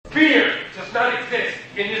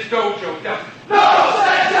in this dojo. No,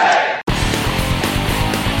 Sensei!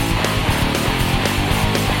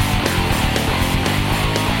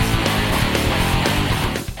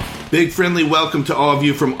 Big friendly welcome to all of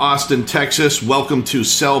you from Austin, Texas. Welcome to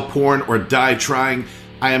Sell Porn or Die Trying.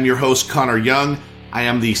 I am your host, Connor Young. I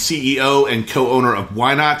am the CEO and co-owner of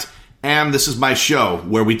Why Not? And this is my show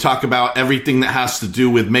where we talk about everything that has to do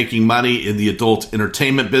with making money in the adult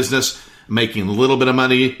entertainment business, making a little bit of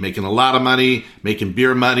money, making a lot of money, making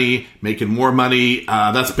beer money, making more money.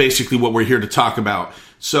 That's basically what we're here to talk about.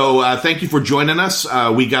 So thank you for joining us.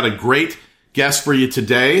 We got a great guest for you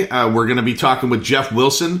today. We're going to be talking with Jeff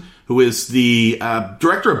Wilson, who is the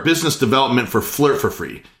Director of Business Development for Flirt for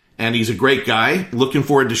Free. And he's a great guy. Looking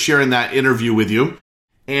forward to sharing that interview with you.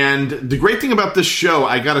 And the great thing about this show,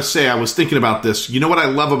 I got to say, I was thinking about this. You know what I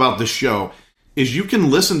love about this show is you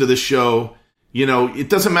can listen to this show. You know, it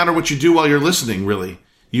doesn't matter what you do while you're listening, really.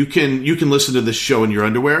 You can listen to this show in your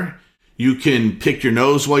underwear. You can pick your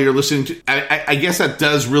nose while you're listening to. I guess that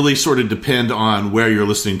does really sort of depend on where you're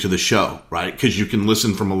listening to the show, right? Because you can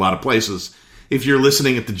listen from a lot of places. If you're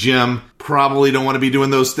listening at the gym, probably don't want to be doing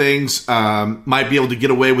those things. Might be able to get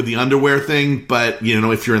away with the underwear thing, but you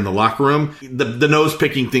know, if you're in the locker room, the nose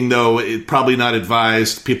picking thing though, it's probably not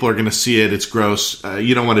advised. People are going to see it. It's gross.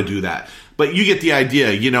 You don't want to do that. But you get the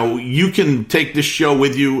idea. You know, you can take this show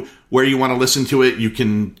with you where you want to listen to it. You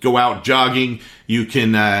can go out jogging. You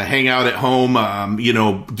can hang out at home. You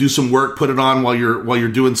know, do some work. Put it on while you're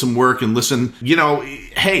doing some work and listen. You know,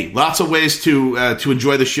 hey, lots of ways to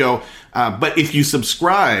enjoy the show. But if you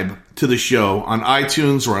subscribe to the show on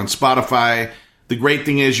iTunes or on Spotify, the great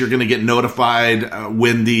thing is you're going to get notified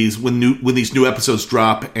when these new episodes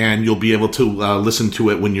drop, and you'll be able to listen to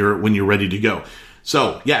it when you're ready to go.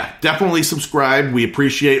 So yeah, definitely subscribe. We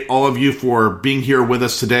appreciate all of you for being here with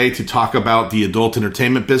us today to talk about the adult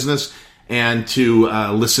entertainment business and to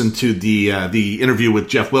listen to the interview with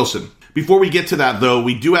Jeff Wilson. Before we get to that, though,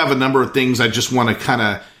 we do have a number of things I just want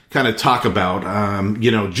to kind of talk about.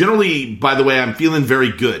 You know, generally, by the way, I'm feeling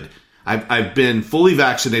very good. I've been fully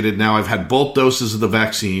vaccinated now. I've had both doses of the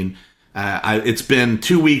vaccine. It's been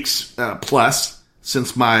 2 weeks plus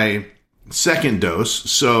since my second dose.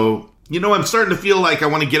 So, you know, I'm starting to feel like I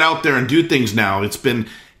want to get out there and do things now. It's been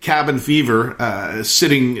cabin fever,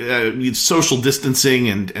 sitting, social distancing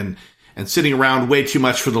and sitting around way too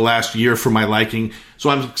much for the last year for my liking. So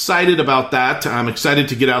I'm excited about that. I'm excited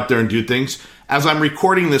to get out there and do things. As I'm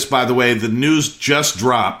recording this, by the way, the news just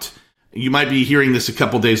dropped. You might be hearing this a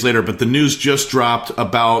couple days later, but the news just dropped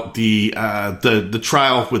about the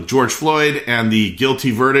trial with George Floyd and the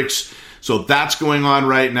guilty verdicts. So that's going on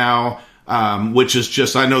right now. Which is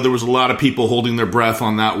just, I know there was a lot of people holding their breath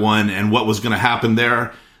on that one and what was going to happen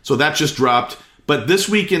there. So that just dropped. But this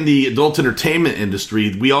week in the adult entertainment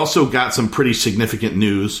industry, we also got some pretty significant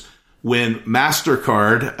news when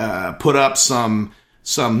MasterCard put up some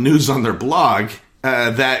news on their blog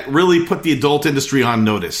that really put the adult industry on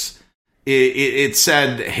notice. It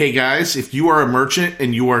said, hey guys, if you are a merchant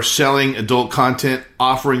and you are selling adult content,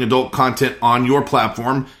 offering adult content on your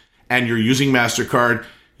platform, and you're using MasterCard,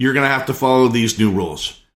 you're going to have to follow these new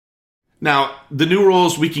rules. Now, the new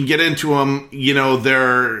rules, we can get into them. You know,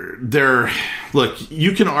 look,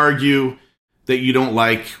 you can argue that you don't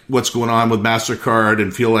like what's going on with MasterCard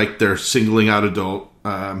and feel like they're singling out adult.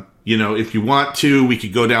 You know, if you want to, we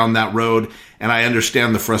could go down that road, and I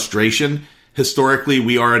understand the frustration. Historically,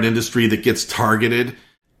 we are an industry that gets targeted,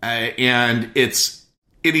 and it's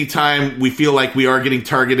anytime we feel like we are getting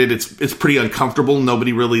targeted, it's pretty uncomfortable.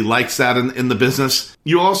 Nobody really likes that in the business.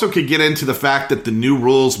 You also could get into the fact that the new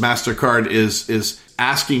rules MasterCard is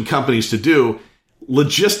asking companies to do,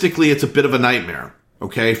 logistically, it's a bit of a nightmare,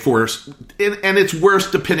 okay? And it's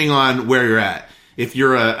worse depending on where you're at. If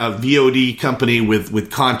you're a VOD company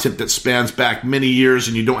with content that spans back many years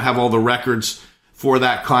and you don't have all the records for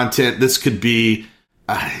that content, this could be,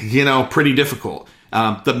 pretty difficult.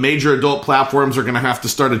 The major adult platforms are going to have to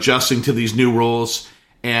start adjusting to these new rules,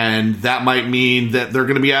 and that might mean that they're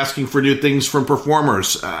going to be asking for new things from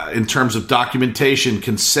performers in terms of documentation,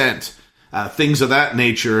 consent, things of that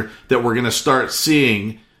nature that we're going to start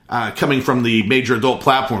seeing coming from the major adult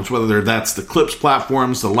platforms, whether that's the Clips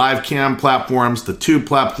platforms, the LiveCam platforms, the Tube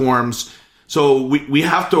platforms. So we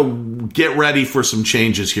have to get ready for some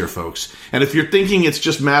changes here, folks. And if you're thinking it's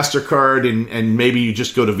just MasterCard and maybe you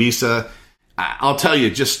just go to Visa, I'll tell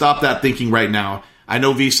you, just stop that thinking right now. I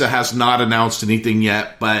know Visa has not announced anything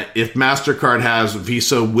yet, but if MasterCard has,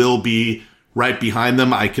 Visa will be right behind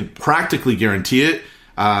them. I could practically guarantee it.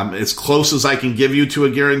 As close as I can give you to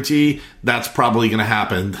a guarantee, that's probably going to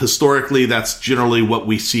happen. Historically, that's generally what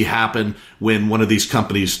we see happen when one of these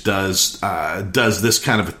companies does this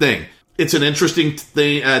kind of a thing. It's an interesting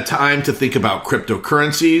time to think about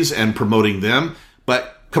cryptocurrencies and promoting them.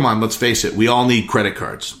 But come on, let's face it, we all need credit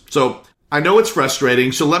cards. So I know it's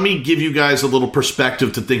frustrating, so let me give you guys a little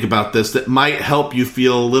perspective to think about this that might help you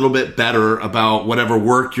feel a little bit better about whatever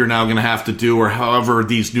work you're now going to have to do or however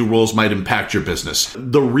these new rules might impact your business.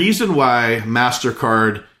 The reason why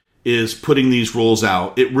MasterCard is putting these rules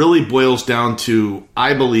out, it really boils down to,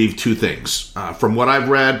 I believe, two things. From what I've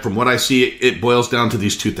read, from what I see, it boils down to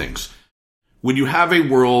these two things. When you have a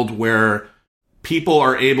world where people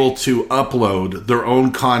are able to upload their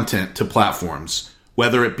own content to platforms,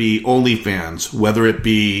 whether it be OnlyFans, whether it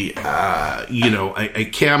be, a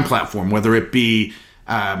cam platform, whether it be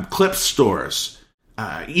clip stores,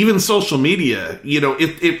 even social media.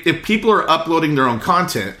 If people are uploading their own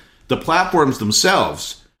content, the platforms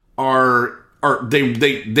themselves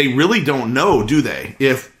they really don't know, do they?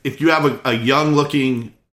 If you have a young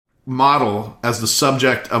looking model as the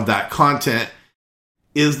subject of that content,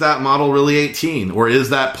 is that model really 18? Or is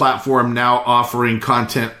that platform now offering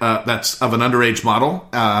content that's of an underage model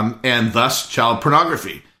and thus child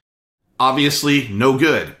pornography? Obviously, no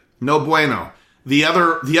good. No bueno. The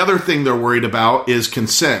other thing they're worried about is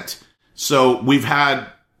consent. So we've had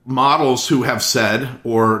models who have said,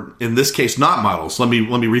 or in this case, not models. Let me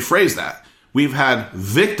rephrase that. We've had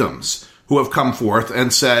victims who have come forth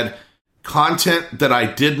and said, content that I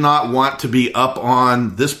did not want to be up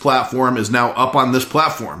on this platform is now up on this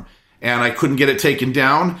platform, and I couldn't get it taken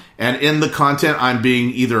down. And in the content, I'm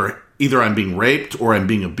being either I'm being raped or I'm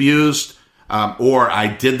being abused, or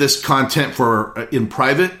I did this content in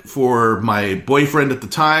private for my boyfriend at the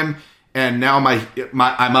time, and now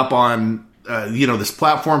I'm up on this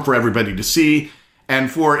platform for everybody to see.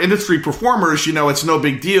 And for industry performers, it's no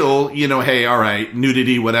big deal. Hey, all right,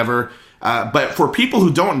 nudity, whatever. But for people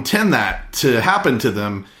who don't intend that to happen to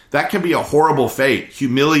them, that can be a horrible fate,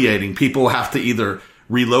 humiliating. People have to either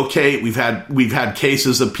relocate. We've had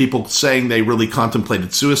cases of people saying they really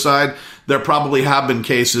contemplated suicide. There probably have been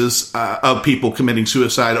cases of people committing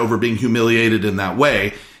suicide over being humiliated in that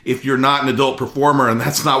way. If you're not an adult performer and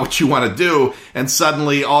that's not what you want to do, and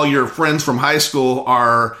suddenly all your friends from high school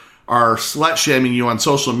are slut-shaming you on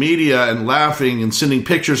social media and laughing and sending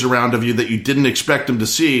pictures around of you that you didn't expect them to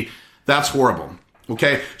see, that's horrible.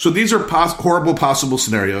 Okay, so these are horrible possible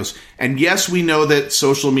scenarios. And yes, we know that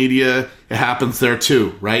social media, it happens there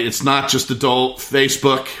too, right? It's not just adult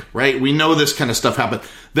Facebook, right? We know this kind of stuff happens.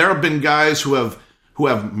 There have been guys who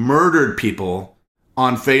have murdered people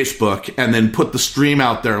on Facebook and then put the stream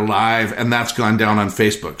out there live, and that's gone down on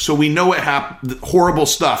Facebook. So we know horrible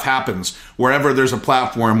stuff happens wherever there's a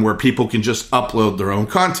platform where people can just upload their own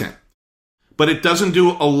content. But it doesn't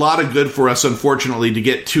do a lot of good for us, unfortunately, to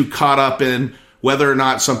get too caught up in whether or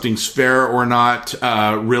not something's fair or not.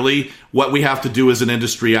 Really, what we have to do as an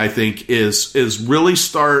industry, I think, is really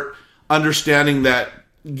start understanding that,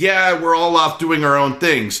 yeah, we're all off doing our own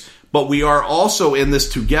things, but we are also in this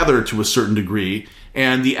together to a certain degree,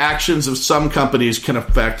 and the actions of some companies can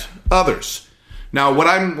affect others. Now, what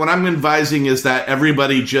I'm advising is that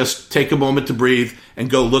everybody just take a moment to breathe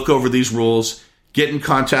and go look over these rules. Get in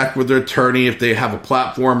contact with their attorney if they have a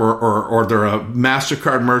platform or they're a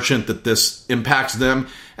MasterCard merchant that this impacts them,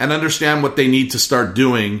 and understand what they need to start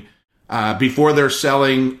doing before they're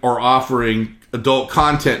selling or offering adult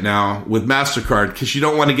content now with MasterCard, because you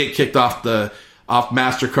don't want to get kicked off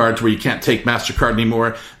MasterCard to where you can't take MasterCard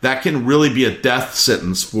anymore. That can really be a death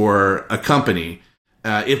sentence for a company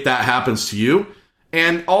if that happens to you.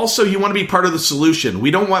 And also, you want to be part of the solution.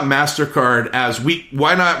 We don't want MasterCard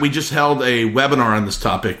why not? We just held a webinar on this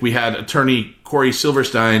topic. We had attorney Corey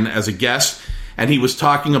Silverstein as a guest, and he was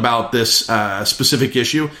talking about this specific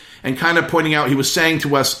issue and kind of pointing out, he was saying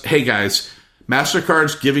to us, hey guys,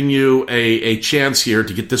 MasterCard's giving you a chance here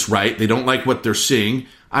to get this right. They don't like what they're seeing.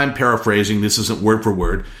 I'm paraphrasing. This isn't word for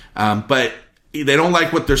word. But they don't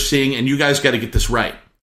like what they're seeing, and you guys got to get this right.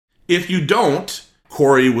 If you don't,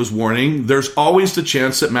 Corey was warning, there's always the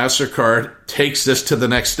chance that MasterCard takes this to the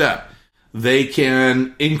next step. They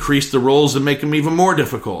can increase the rules and make them even more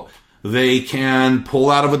difficult. They can pull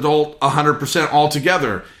out of adult 100%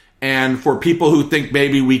 altogether. And for people who think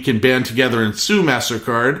maybe we can band together and sue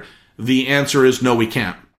MasterCard, the answer is no, we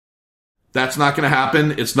can't. That's not going to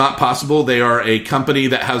happen. It's not possible. They are a company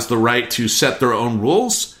that has the right to set their own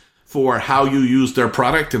rules for how you use their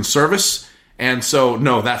product and service. And so,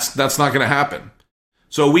 no, that's not going to happen.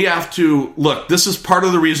 So we have to, look, this is part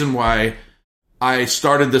of the reason why I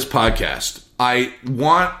started this podcast. I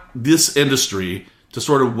want this industry to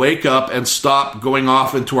sort of wake up and stop going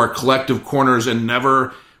off into our collective corners and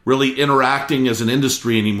never really interacting as an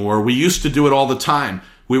industry anymore. We used to do it all the time.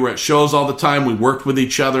 We were at shows all the time. We worked with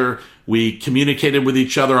each other. We communicated with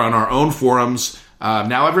each other on our own forums.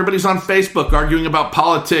 Now everybody's on Facebook arguing about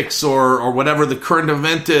politics or whatever the current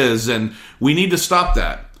event is, and we need to stop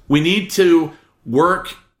that. We need to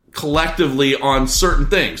work collectively on certain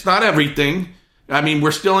things. Not everything. I mean,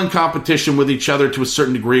 we're still in competition with each other to a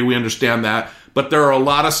certain degree. We understand that. But there are a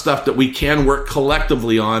lot of stuff that we can work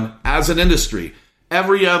collectively on as an industry.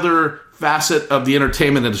 Every other facet of the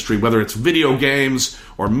entertainment industry, whether it's video games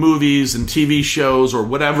or movies and TV shows or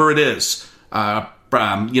whatever it is,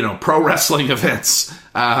 pro wrestling events,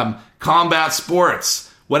 combat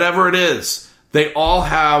sports, whatever it is, they all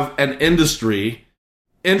have an industry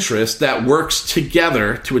interest that works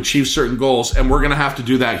together to achieve certain goals, and we're going to have to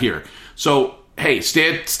do that here. So, hey,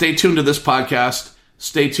 stay tuned to this podcast.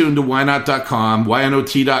 Stay tuned to whynot.com,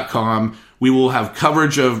 ynot.com. We will have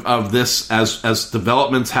coverage of this as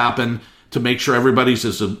developments happen to make sure everybody's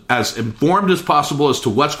as informed as possible as to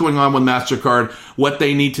what's going on with MasterCard, what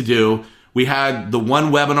they need to do. We had the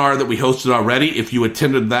one webinar that we hosted already. If you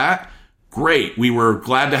attended that, great. We were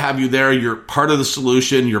glad to have you there. You're part of the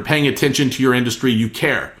solution. You're paying attention to your industry. You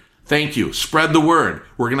care. Thank you. Spread the word.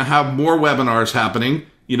 We're going to have more webinars happening,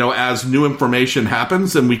 as new information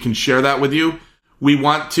happens, and we can share that with you. We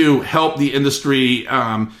want to help the industry,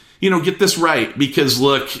 get this right, because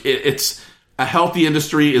look, it's a healthy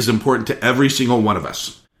industry is important to every single one of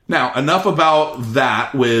us. Now, enough about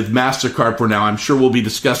that with MasterCard for now. I'm sure we'll be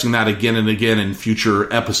discussing that again and again in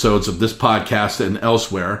future episodes of this podcast and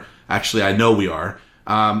elsewhere. Actually, I know we are.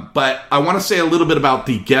 But I want to say a little bit about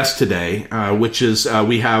the guest today, which is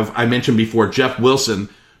I mentioned before, Jeff Wilson,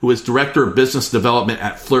 who is Director of Business Development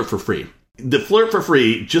at Flirt for Free. The Flirt for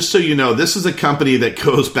Free, just so you know, this is a company that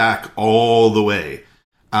goes back all the way.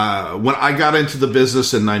 When I got into the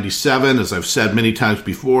business in 97, as I've said many times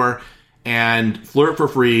before, and Flirt for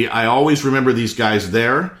Free, I always remember these guys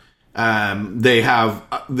there. They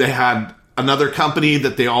had another company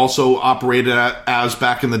that they also operated as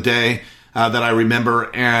back in the day that I remember,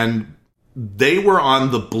 and they were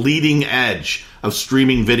on the bleeding edge of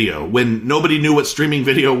streaming video when nobody knew what streaming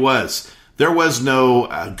video was. There was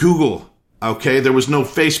no Google. Okay, there was no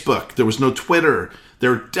Facebook, there was no Twitter,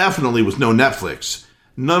 there definitely was no Netflix.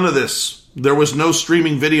 None of this. There was no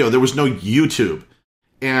streaming video, there was no YouTube.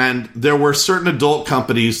 And there were certain adult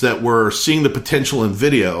companies that were seeing the potential in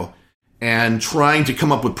video and trying to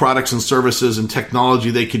come up with products and services and technology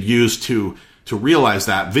they could use to realize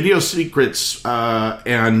that. Video Secrets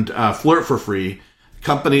and Flirt for Free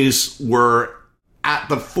companies were at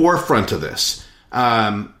the forefront of this.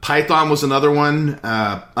 Python was another one.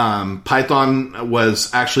 Python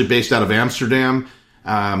was actually based out of Amsterdam.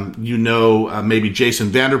 Maybe Jason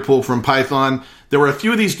Vanderpool from Python. There were a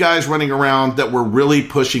few of these guys running around that were really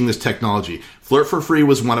pushing this technology. Flirt for Free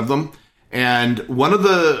was one of them. And one of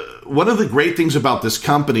the great things about this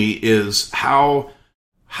company is how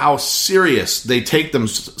serious they take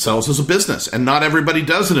themselves as a business. And not everybody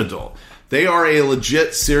does in adult. They are a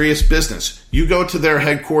legit, serious business. You go to their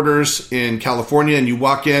headquarters in California and you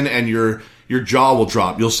walk in and your jaw will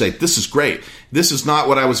drop. You'll say, this is great. This is not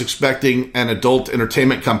what I was expecting an adult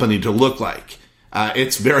entertainment company to look like.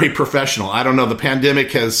 It's very professional. I don't know. The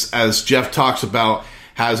pandemic has, as Jeff talks about,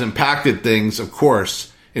 has impacted things, of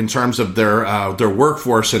course, in terms of their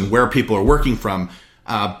workforce and where people are working from.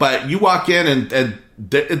 But you walk in and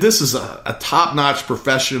this is a top-notch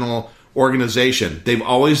professional organization. They've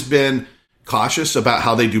always been cautious about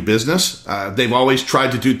how they do business. They've always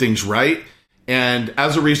tried to do things right. And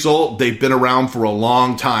as a result, they've been around for a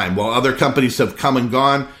long time. While other companies have come and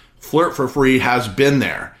gone, Flirt for Free has been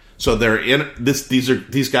there. So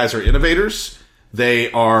these guys are innovators.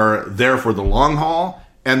 They are there for the long haul,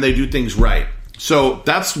 and they do things right. So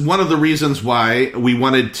that's one of the reasons why we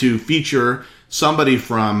wanted to feature somebody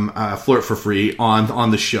from Flirt for Free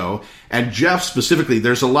on the show. And Jeff specifically,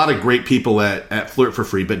 there's a lot of great people at Flirt for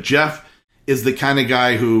Free, but Jeff is the kind of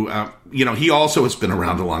guy who, he also has been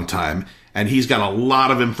around a long time, and he's got a lot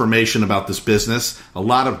of information about this business, a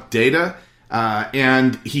lot of data,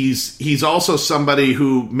 and he's also somebody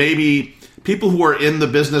who maybe people who are in the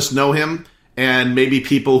business know him, and maybe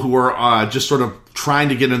people who are just sort of trying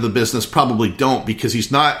to get into the business probably don't, because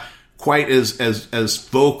he's not quite as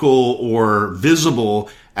vocal or visible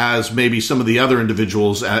as maybe some of the other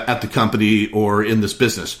individuals at the company or in this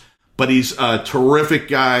business. But he's a terrific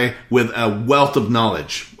guy with a wealth of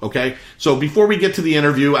knowledge, okay? So before we get to the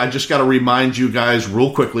interview, I just got to remind you guys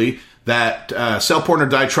real quickly that Sell Porn or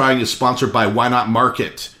Die Trying is sponsored by Why Not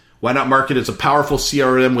Market. Why Not Market is a powerful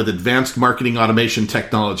CRM with advanced marketing automation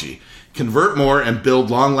technology. Convert more and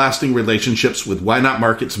build long-lasting relationships with Why Not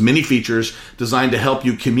Market's many features designed to help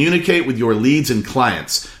you communicate with your leads and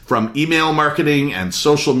clients, from email marketing and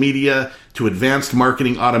social media to advanced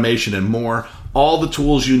marketing automation and more. All the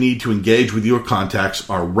tools you need to engage with your contacts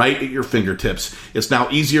are right at your fingertips. It's now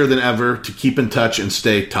easier than ever to keep in touch and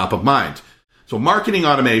stay top of mind. So marketing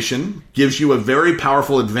automation gives you a very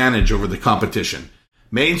powerful advantage over the competition.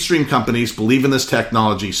 Mainstream companies believe in this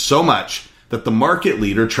technology so much that the market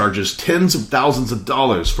leader charges tens of thousands of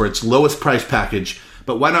dollars for its lowest price package,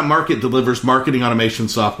 but Why Not Market delivers marketing automation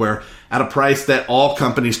software at a price that all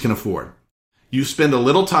companies can afford. You spend a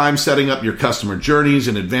little time setting up your customer journeys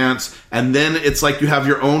in advance, and then it's like you have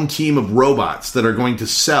your own team of robots that are going to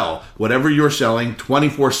sell whatever you're selling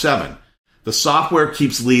 24/7. The software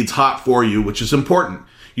keeps leads hot for you, which is important.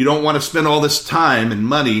 You don't want to spend all this time and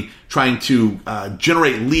money trying to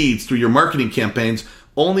generate leads through your marketing campaigns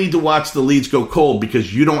only to watch the leads go cold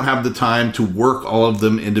because you don't have the time to work all of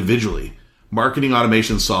them individually. Marketing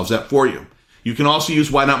automation solves that for you. You can also use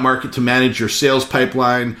Why Not Market to manage your sales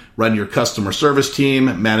pipeline, run your customer service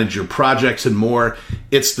team, manage your projects, and more.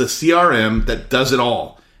 It's the CRM that does it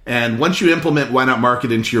all. And once you implement Why Not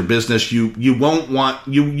Market into your business, you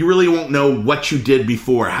really won't know what you did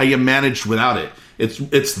before, how you managed without it.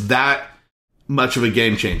 It's that much of a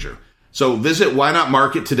game changer. So visit Why Not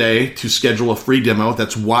Market today to schedule a free demo.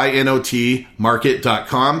 That's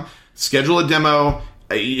ynotmarket.com. Schedule a demo.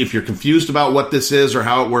 If you're confused about what this is or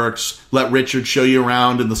how it works, let Richard show you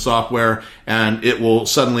around in the software, and it will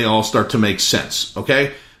suddenly all start to make sense.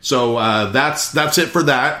 Okay? So that's it for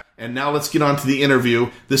that. And now let's get on to the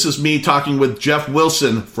interview. This is me talking with Jeff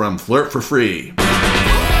Wilson from Flirt for Free.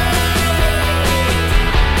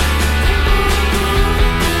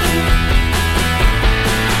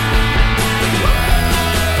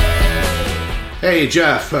 Hey,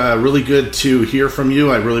 Jeff, really good to hear from you.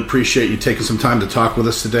 I really appreciate you taking some time to talk with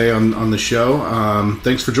us today on the show.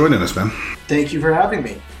 Thanks for joining us, man. Thank you for having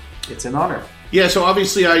me. It's an honor. Yeah, so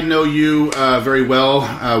obviously I know you very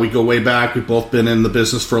well. We go way back. We've both been in the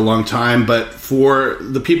business for a long time. But for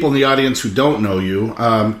the people in the audience who don't know you,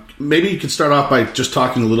 maybe you could start off by just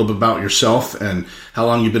talking a little bit about yourself and how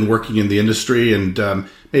long you've been working in the industry, and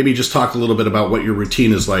maybe just talk a little bit about what your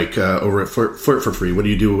routine is like over at Flirt for Free. What do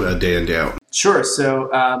you do day in, day out? Sure. So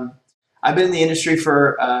I've been in the industry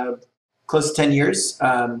for close to 10 years,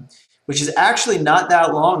 which is actually not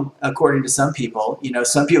that long, according to some people. You know,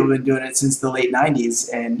 some people have been doing it since the late 90s.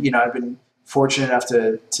 And, you know, I've been fortunate enough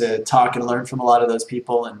to talk and learn from a lot of those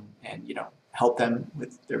people and you know, help them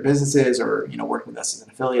with their businesses or, you know, working with us as an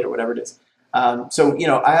affiliate or whatever it is. So, you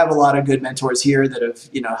know, I have a lot of good mentors here that have,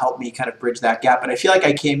 you know, helped me kind of bridge that gap. But I feel like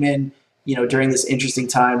I came in, you know, during this interesting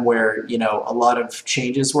time where, you know, a lot of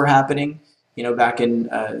changes were happening. You know, back in,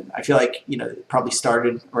 I feel like, you know, it probably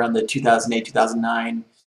started around the 2008, 2009,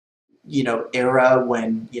 you know, era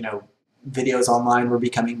when, you know, videos online were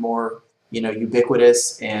becoming more, you know,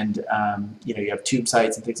 ubiquitous, and, you know, you have tube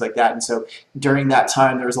sites and things like that. And so during that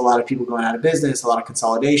time, there was a lot of people going out of business, a lot of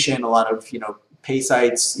consolidation, a lot of, you know, pay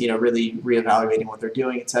sites, you know, really reevaluating what they're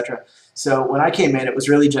doing, et cetera. So when I came in, it was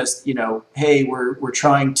really just, you know, hey, we're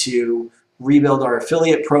trying to rebuild our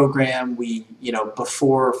affiliate program. We, you know,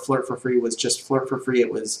 before Flirt for Free was just Flirt for Free,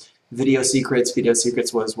 it was Video Secrets. Video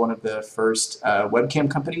Secrets was one of the first webcam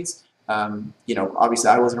companies. You know, obviously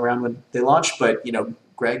I wasn't around when they launched, but, you know,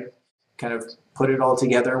 Greg kind of put it all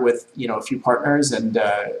together with, you know, a few partners, and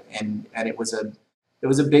it was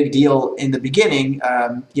a big deal in the beginning,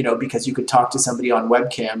 you know, because you could talk to somebody on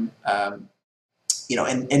webcam, you know,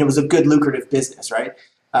 and it was a good lucrative business, right?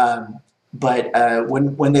 But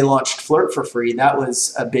when they launched Flirt for Free, that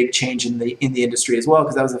was a big change in the industry as well,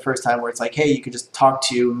 because that was the first time where it's like, hey, you could just talk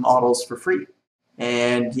to models for free,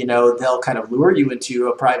 and, you know, they'll kind of lure you into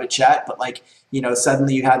a private chat, but, like, you know,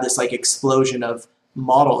 suddenly you had this like explosion of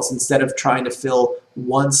models. Instead of trying to fill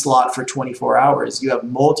one slot for 24 hours, you have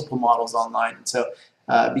multiple models online. And so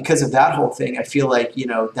because of that whole thing, I feel like, you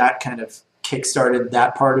know, that kind of kickstarted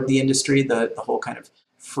that part of the industry, the whole kind of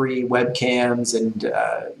free webcams and,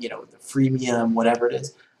 you know, the freemium, whatever it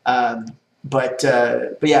is. But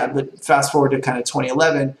fast forward to kind of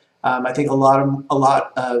 2011, I think a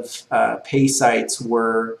lot of pay sites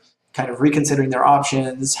were kind of reconsidering their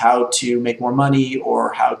options, how to make more money,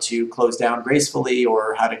 or how to close down gracefully,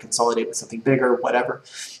 or how to consolidate with something bigger, whatever.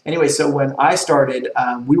 Anyway, so when I started,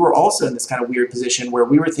 we were also in this kind of weird position where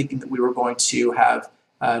we were thinking that we were going to have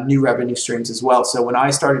new revenue streams as well. So when I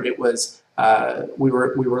started, it was we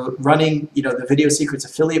were running, the Video Secrets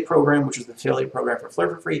affiliate program, which was the affiliate program for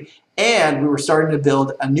Flirt for Free, and we were starting to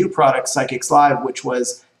build a new product, Psychics Live, which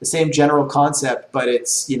was the same general concept, but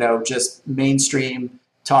it's just mainstream.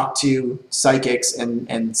 Talk to psychics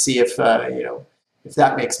and see if if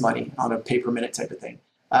that makes money on a pay per minute type of thing.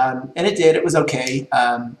 And it did. It was okay.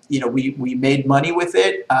 We made money with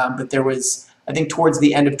it, but there was, I think, towards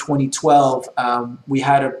the end of 2012, we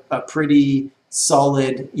had a pretty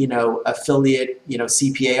solid, affiliate,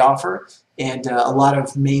 CPA offer, and a lot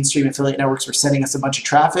of mainstream affiliate networks were sending us a bunch of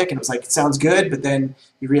traffic, and it was like, it sounds good, but then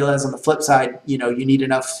you realize on the flip side, you need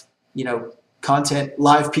enough, content,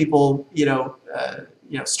 live people,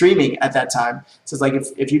 streaming at that time. So it's like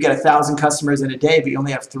if you get 1,000 customers in a day, but you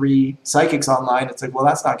only have 3 psychics online, it's like, well,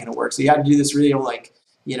 that's not going to work. So you had to do this real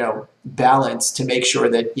balance to make sure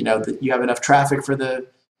that that you have enough traffic for the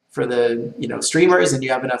streamers, and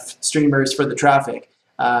you have enough streamers for the traffic.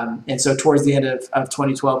 And so towards the end of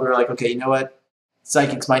 2012, we were like, okay, you know what?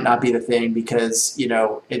 Psychics might not be the thing, because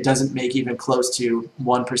it doesn't make even close to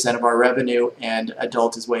 1% of our revenue, and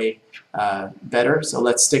adult is way better. So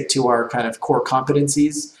let's stick to our kind of core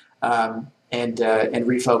competencies and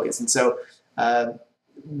refocus. And so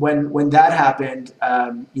when that happened,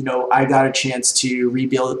 I got a chance to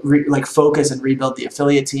focus and rebuild the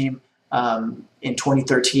affiliate team. In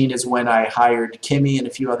 2013 is when I hired Kimmy and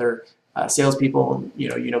a few other salespeople.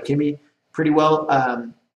 Kimmy pretty well.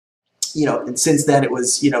 And since then it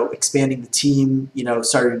was, expanding the team,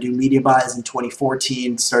 started to do media buys in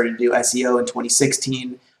 2014, started to do SEO in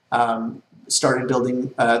 2016, started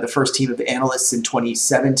building the first team of analysts in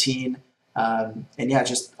 2017. And yeah,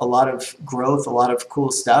 just a lot of growth, a lot of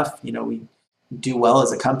cool stuff. We do well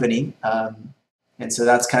as a company. And so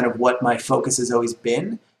that's kind of what my focus has always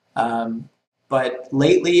been. But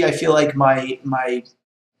lately I feel like my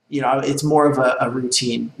it's more of a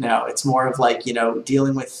routine now. It's more of like,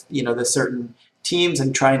 dealing with, the certain teams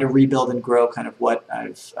and trying to rebuild and grow kind of what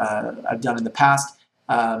I've done in the past.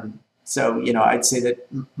 So, I'd say that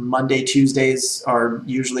Monday, Tuesdays are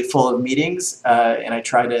usually full of meetings, and I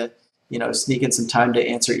try to, sneak in some time to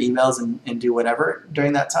answer emails and do whatever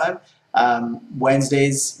during that time.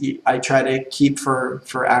 Wednesdays, I try to keep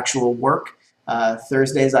for actual work.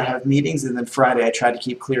 Thursdays I have meetings, and then Friday I try to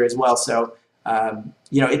keep clear as well. So,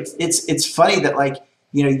 it's funny that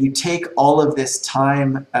you take all of this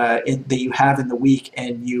time that you have in the week,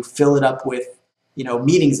 and you fill it up with,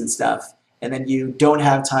 meetings and stuff, and then you don't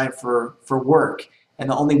have time for work. And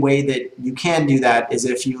the only way that you can do that is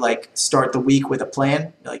if you start the week with a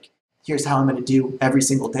plan, here's how I'm going to do every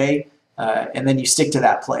single day. And then you stick to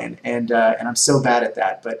that plan. And I'm so bad at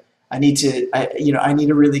that, but I need to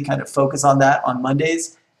really kind of focus on that on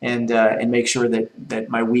Mondays, and make sure that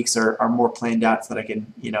my weeks are more planned out, so that I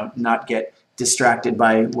can, not get distracted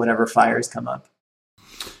by whatever fires come up.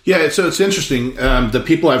 Yeah, so it's interesting. The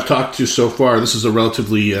people I've talked to so far, this is a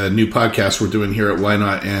relatively new podcast we're doing here at Why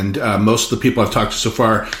Not, and most of the people I've talked to so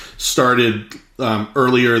far started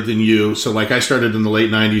earlier than you. So I started in the late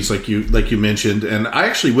 90s, like you mentioned, and I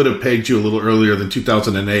actually would have pegged you a little earlier than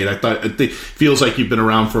 2008. It feels like you've been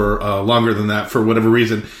around for longer than that for whatever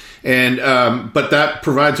reason. And but that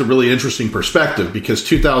provides a really interesting perspective, because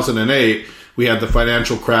 2008, we had the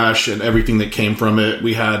financial crash and everything that came from it.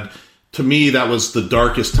 We had, to me, that was the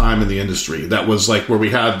darkest time in the industry. That was where we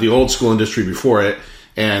had the old school industry before it,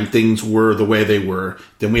 and things were the way they were.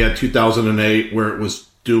 Then we had 2008, where it was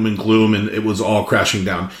doom and gloom, and it was all crashing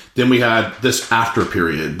down. Then we had this after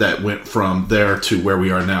period that went from there to where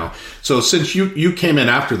we are now. So since you came in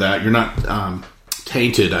after that, you're not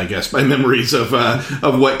tainted, I guess, by memories of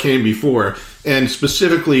what came before, and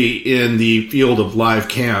specifically in the field of live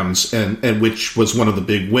cams, and which was one of the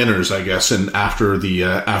big winners, I guess, and after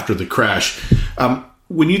the crash.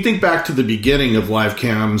 When you think back to the beginning of live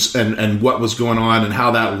cams and what was going on and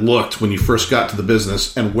how that looked when you first got to the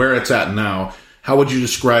business and where it's at now, how would you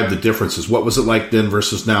describe the differences? What was it like then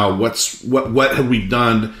versus now? What have we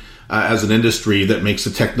done as an industry that makes the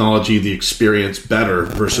technology, the experience better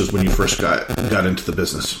versus when you first got into the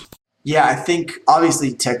business? Yeah, I think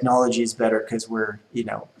obviously technology is better, because we're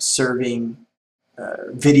serving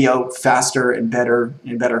video faster and better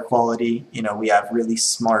quality. We have really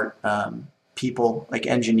smart people, like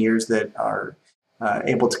engineers, that are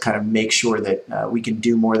able to kind of make sure that we can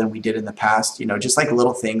do more than we did in the past. Just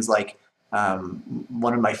little things like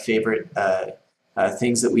one of my favorite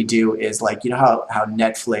things that we do is how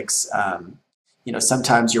Netflix,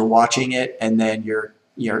 sometimes you're watching it and then your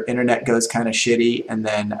internet goes kind of shitty, and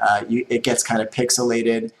then it gets kind of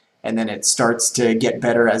pixelated, and then it starts to get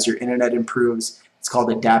better as your internet improves. It's called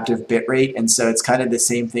adaptive bitrate. And so it's kind of the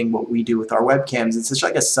same thing what we do with our webcams. It's just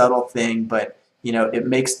like a subtle thing, but it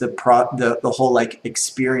makes the whole like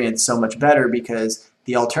experience so much better, because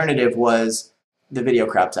the alternative was the video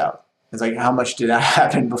craps out. It's like, how much did that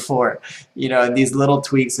happen before? And these little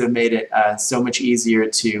tweaks have made it so much easier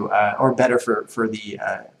to, or better for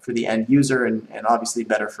the end user, and obviously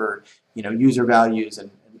better for user values.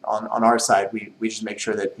 And on our side, we just make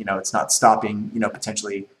sure that it's not stopping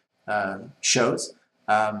potentially shows.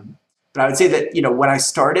 But I would say that, when I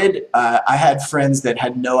started, I had friends that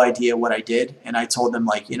had no idea what I did. And I told them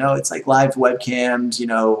like, it's like live webcams,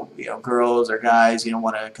 girls or guys,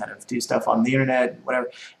 want to kind of do stuff on the internet,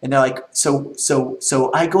 whatever. And they're like, so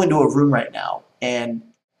I go into a room right now and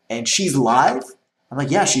she's live. I'm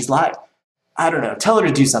like, yeah, she's live. I don't know. Tell her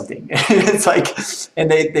to do something. It's like,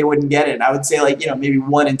 and they wouldn't get it. And I would say like, maybe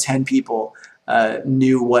 1 in 10 people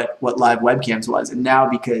knew what live webcams was. And now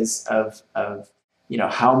because of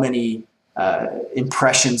how many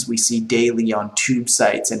impressions we see daily on tube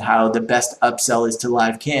sites and how the best upsell is to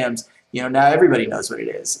live cams, now everybody knows what it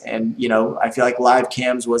is. And, I feel like live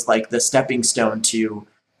cams was like the stepping stone to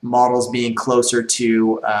models being closer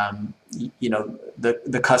to,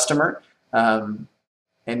 the customer.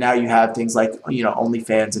 And now you have things like,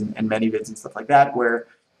 OnlyFans and ManyVids and stuff like that, where,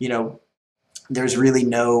 there's really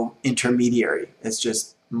no intermediary. It's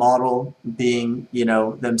just model being,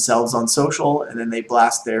 themselves on social, and then they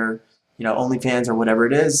blast their, OnlyFans or whatever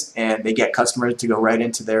it is, and they get customers to go right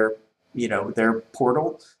into their, their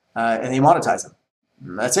portal, and they monetize them.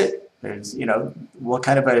 And that's it. There's, what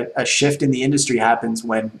kind of a shift in the industry happens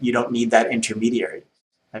when you don't need that intermediary?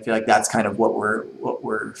 I feel like that's kind of what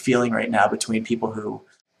we're feeling right now between people who,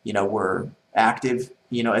 were active,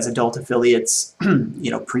 as adult affiliates,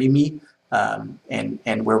 pre-me,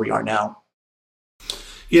 and where we are now.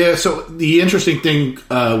 Yeah, so the interesting thing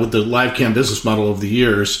with the live cam business model of the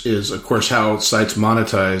years is, of course, how sites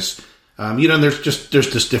monetize. There's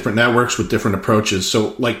just different networks with different approaches.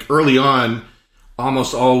 So, like early on,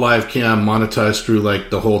 almost all live cam monetized through like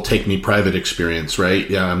the whole take me private experience, right?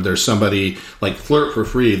 There's somebody like Flirt for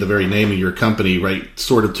Free, the very name of your company, right?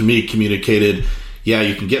 Sort of to me communicated, yeah,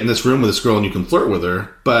 you can get in this room with this girl and you can flirt with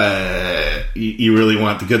her, but you really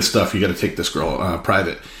want the good stuff. You got to take this girl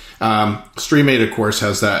private. StreamMate, of course,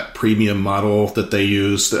 has that premium model that they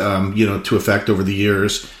use, to effect over the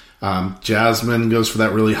years. Jasmine goes for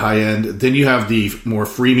that really high end. Then you have the more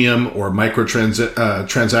freemium or micro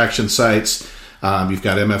transaction sites. You've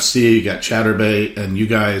got MFC, you got Chatterbait, and you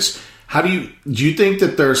guys. Do you think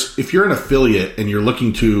that if you're an affiliate and you're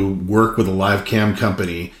looking to work with a live cam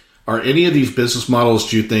company, are any of these business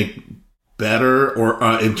models, do you think, better, or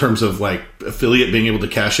in terms of like affiliate being able to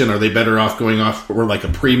cash in, are they better off going off or like a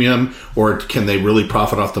premium, or can they really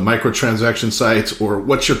profit off the microtransaction sites? Or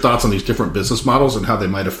what's your thoughts on these different business models and how they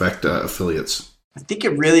might affect affiliates? I think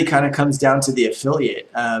it really kind of comes down to the affiliate.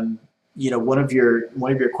 One of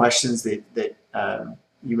your questions that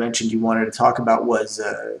you mentioned you wanted to talk about was,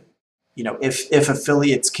 if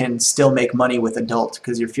affiliates can still make money with adult,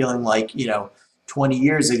 because you're feeling like, 20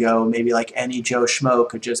 years ago, maybe like any Joe Schmo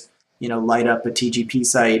could just, light up a TGP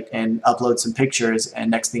site and upload some pictures, and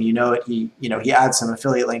next thing you know it, he adds some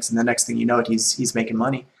affiliate links, and the next thing you know it, he's making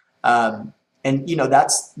money.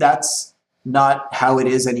 That's not how it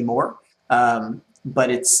is anymore. But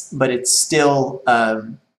it's still,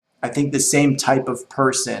 I think the same type of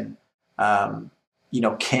person,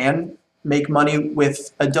 can make money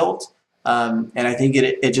with adult. And I think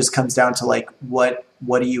it just comes down to like, what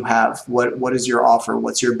do you have? What is your offer?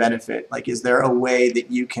 What's your benefit? Like, is there a way that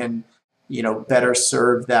you can, better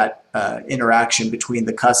serve that interaction between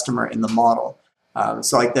the customer and the model?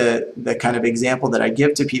 So like the kind of example that I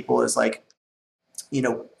give to people is like,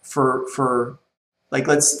 for like,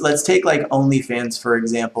 let's take like OnlyFans, for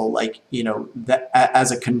example, like, that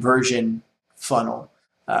as a conversion funnel.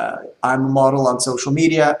 I'm a model on social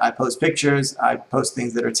media. I post pictures. I post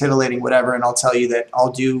things that are titillating, whatever. And I'll tell you that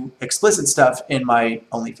I'll do explicit stuff in my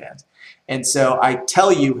OnlyFans. And so I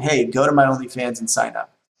tell you, hey, go to my OnlyFans and sign up.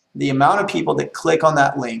 The amount of people that click on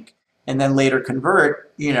that link and then later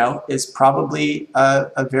convert, is probably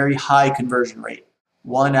a very high conversion rate.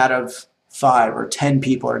 1 out of 5 or 10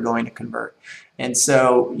 people are going to convert. And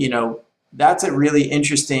so, that's a really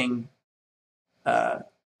interesting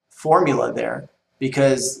formula there,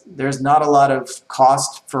 because there's not a lot of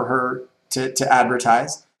cost for her to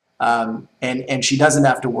advertise. And she doesn't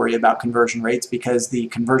have to worry about conversion rates because the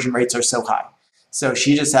conversion rates are so high. So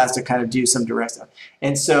she just has to kind of do some direct stuff.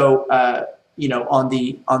 And so, on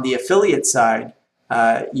the affiliate side,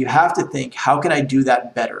 you have to think, how can I do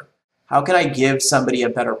that better? How can I give somebody a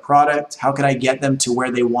better product? How can I get them to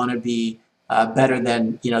where they want to be better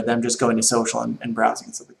than, them just going to social and browsing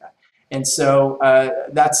and stuff like that. And so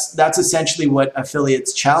that's essentially what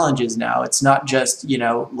affiliates challenge is now. It's not just,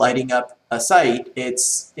 lighting up a site.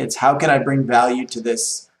 It's how can I bring value to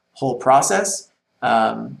this whole process,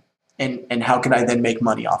 and how can I then make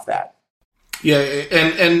money off that? Yeah,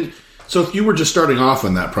 and so if you were just starting off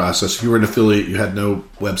in that process, if you were an affiliate, you had no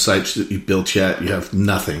websites that you built yet, you have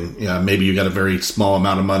nothing. Maybe you got a very small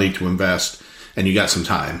amount of money to invest, and you got some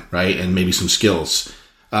time, right, and maybe some skills.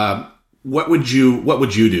 What would you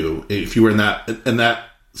do if you were in that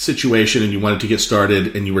situation and you wanted to get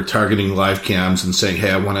started and you were targeting live cams and saying,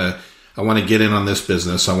 hey, I want to get in on this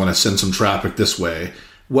business, I want to send some traffic this way?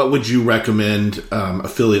 What would you recommend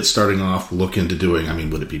affiliates starting off look into doing? I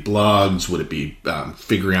mean, would it be blogs? Would it be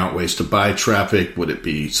figuring out ways to buy traffic? Would it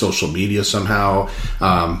be social media somehow?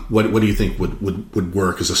 What do you think would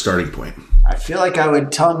work as a starting point? I feel like I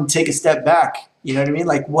would tell them to take a step back. You know what I mean?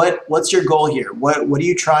 Like, what's your goal here? What are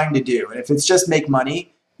you trying to do? And if it's just make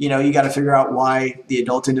money, you got to figure out why the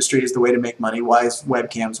adult industry is the way to make money. Why is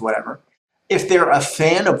webcams, whatever. If they're a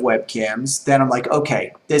fan of webcams, then I'm like,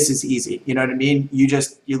 okay, this is easy. You know what I mean? You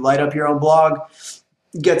light up your own blog,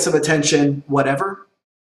 get some attention, whatever.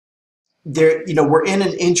 We're in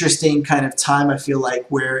an interesting kind of time, I feel like,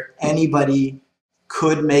 where anybody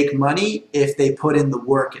could make money if they put in the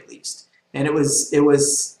work at least. And it was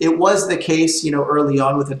the case, early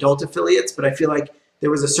on with adult affiliates, but I feel like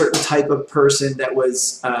there was a certain type of person that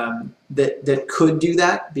was that could do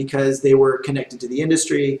that because they were connected to the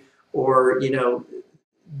industry, or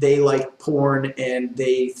they liked porn and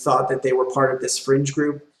they thought that they were part of this fringe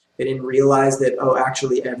group. They didn't realize that,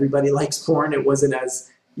 actually everybody likes porn. It wasn't as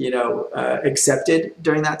accepted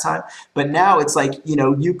during that time. But now it's like,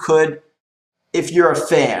 you could, if you're a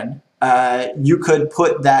fan, you could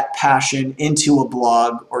put that passion into a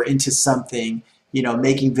blog or into something,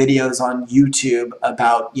 making videos on YouTube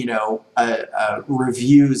about,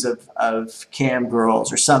 reviews of cam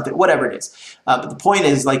girls or something, whatever it is. But the point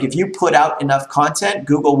is, like, if you put out enough content,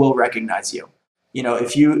 Google will recognize you.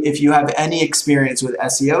 If you have any experience with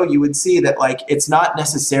SEO, you would see that, like, it's not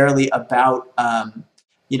necessarily about,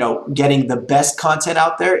 getting the best content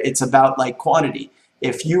out there. It's about, like, quantity.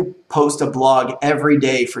 If you post a blog every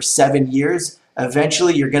day for 7 years,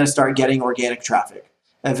 eventually you're going to start getting organic traffic.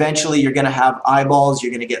 Eventually you're going to have eyeballs,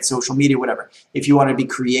 you're going to get social media, whatever. If you want to be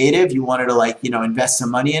creative, you wanted to invest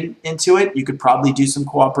some money into it, you could probably do some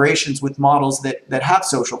cooperations with models that have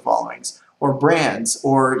social followings or brands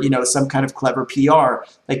or, some kind of clever PR.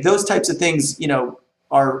 Like those types of things,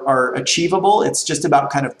 are achievable. It's just about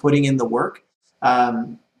kind of putting in the work.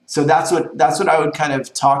 So that's what I would kind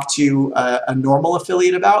of talk to a normal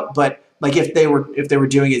affiliate about. But like if they were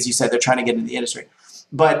doing, as you said, they're trying to get into the industry.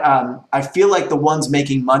 But I feel like the ones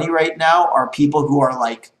making money right now are people who are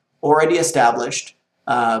like already established.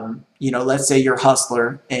 Let's say you're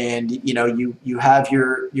Hustler and you have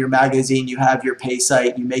your magazine, you have your pay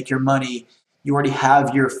site, you make your money, you already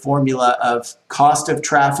have your formula of cost of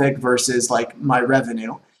traffic versus like my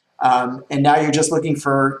revenue. And now you're just looking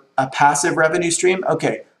for a passive revenue stream.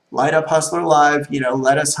 Okay, light up Hustler Live,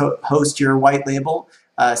 let us host your white label.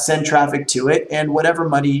 Send traffic to it, and whatever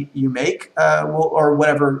money you make or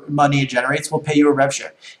whatever money it generates will pay you a rev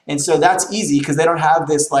share. And so that's easy because they don't have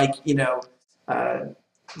this they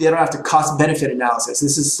don't have to cost benefit analysis.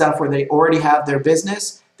 This is stuff where they already have their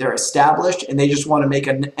business, they're established, and they just want to make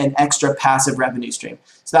an extra passive revenue stream.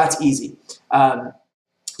 So that's easy.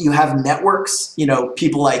 You have networks,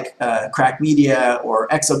 people like Crack Media or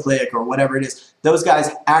Exoclick or whatever it is. Those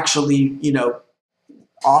guys actually,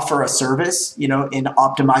 offer a service, in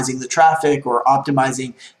optimizing the traffic or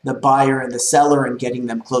optimizing the buyer and the seller and getting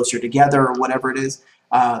them closer together or whatever it is.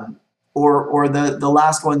 Or the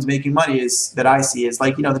last ones making money is that I see is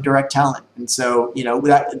like, the direct talent. And so,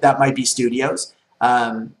 that might be studios.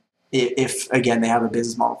 If again, they have a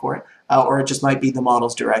business model for it, or it just might be the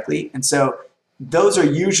models directly. And so those are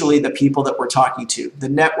usually the people that we're talking to, the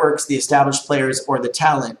networks, the established players, or the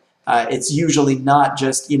talent. It's usually not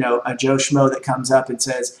just, a Joe Schmo that comes up and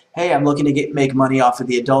says, hey, I'm looking to make money off of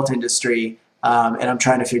the adult industry, and I'm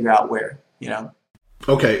trying to figure out where,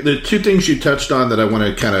 Okay, the two things you touched on that I want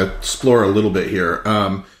to kind of explore a little bit here.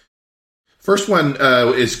 First one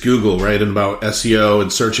is Google, right, and about SEO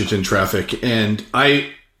and search engine traffic. And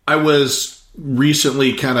I was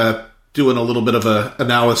recently kind of doing a little bit of a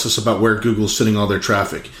analysis about where Google's sending all their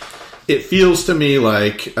traffic. It feels to me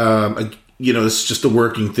like it's just a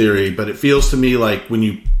working theory, but it feels to me like when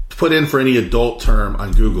you put in for any adult term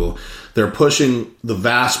on Google, they're pushing the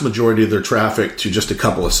vast majority of their traffic to just a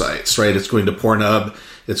couple of sites, right? It's going to Pornhub,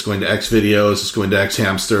 it's going to X videos, it's going to X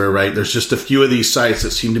hamster, right? There's just a few of these sites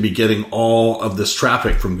that seem to be getting all of this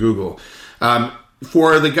traffic from Google.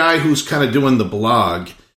 For the guy who's kind of doing the blog,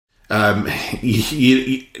 do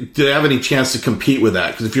you have any chance to compete with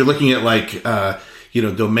that? Because if you're looking at like,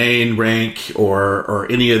 domain rank or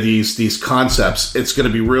any of these concepts, it's going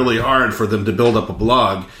to be really hard for them to build up a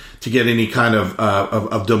blog to get any kind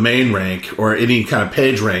of domain rank or any kind of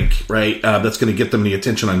page rank, right? That's going to get them the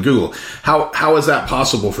attention on Google. How is that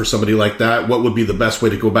possible for somebody like that? What would be the best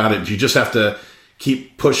way to go about it? Do you just have to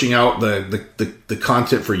keep pushing out the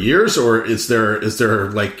content for years, or is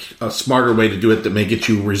there like a smarter way to do it that may get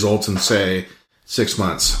you results in, say, 6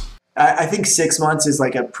 months? I think 6 months is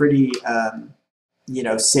like a pretty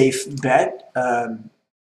safe bet.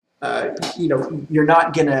 You're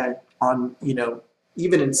not gonna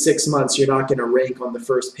even in 6 months, you're not gonna rank on the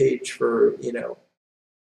first page for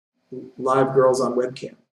live girls on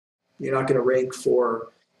webcam. You're not gonna rank for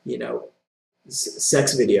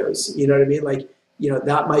sex videos. You know what I mean? Like,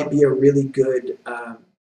 that might be a really good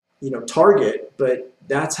target, but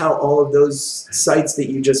that's how all of those sites that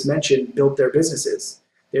you just mentioned built their businesses.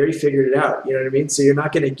 They already figured it out. You know what I mean? So you're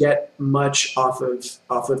not going to get much off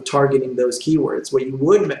of targeting those keywords. What you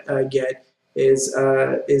would get is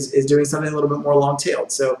doing something a little bit more long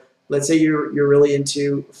tailed. So let's say you're really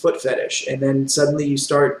into foot fetish, and then suddenly you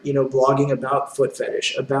start blogging about foot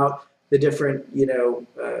fetish, about the different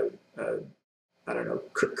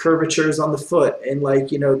curvatures on the foot, and like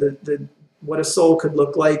the what a sole could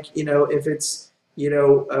look like if it's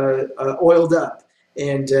oiled up.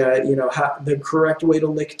 And how the correct way to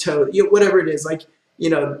lick toe, whatever it is, like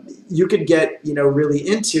you could get really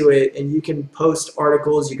into it, and you can post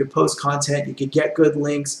articles, you could post content, you could get good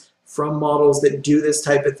links from models that do this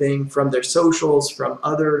type of thing, from their socials, from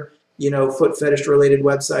other foot fetish related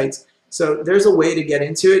websites. So there's a way to get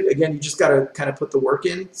into it. Again, you just got to kind of put the work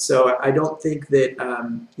in. So I don't think that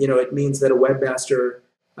it means that a webmaster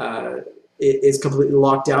is completely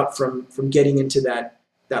locked out from getting into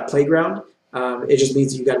that playground. It just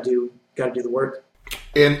means you got to do the work.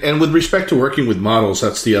 And with respect to working with models,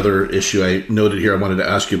 that's the other issue I noted here I wanted to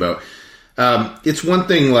ask you about. It's one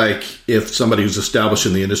thing like if somebody who's established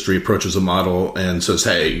in the industry approaches a model and says,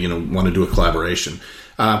 hey, want to do a collaboration.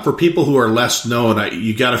 For people who are less known,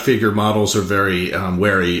 you got to figure models are very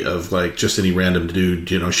wary of like just any random dude,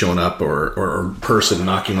 showing up or person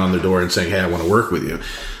knocking on the door and saying, hey, I want to work with you.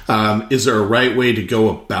 Is there a right way to go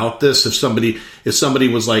about this? If somebody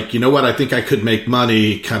was like, what, I think I could make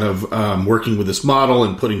money kind of working with this model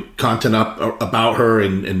and putting content up about her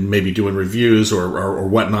and maybe doing reviews or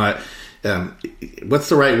whatnot. What's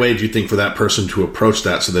the right way, do you think, for that person to approach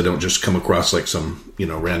that so they don't just come across like some,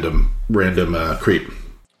 random creep?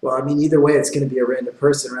 Well, I mean, either way, it's going to be a random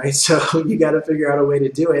person, right? So you got to figure out a way to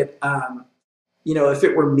do it. If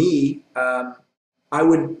it were me,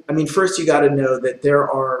 first you got to know that there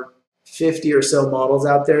are 50 or so models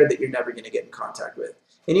out there that you're never going to get in contact with.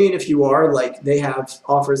 And even if you are, like, they have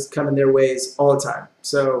offers coming their ways all the time.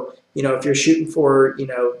 So, if you're shooting for,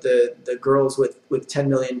 the girls with 10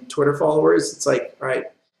 million Twitter followers, it's like, all right,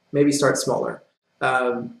 maybe start smaller.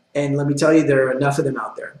 And let me tell you, there are enough of them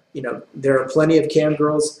out there. There are plenty of cam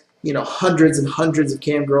girls, hundreds and hundreds of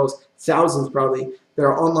cam girls, thousands probably, that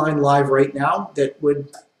are online live right now that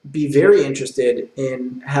would be very interested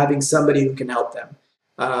in having somebody who can help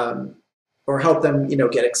them, or help them,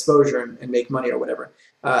 get exposure and make money or whatever.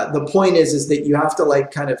 The point is that you have to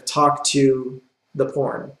like kind of talk to the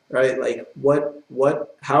porn, right? Like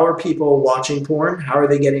how are people watching porn? How are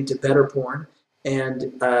they getting to better porn?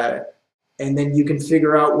 And then you can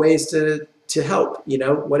figure out ways to help.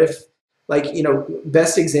 What if,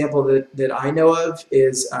 best example that I know of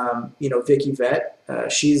is, Vicky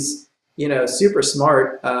Vett. She's, super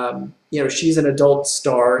smart. She's an adult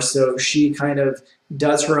star, so she kind of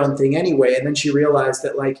does her own thing anyway. And then she realized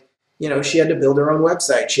that, she had to build her own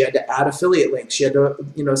website. She had to add affiliate links. She had to,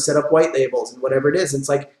 set up white labels and whatever it is. And it's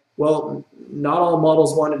like, well, not all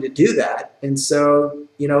models wanted to do that. And so,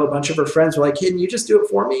 a bunch of her friends were like, can you just do it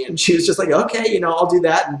for me? And she was just like, okay, I'll do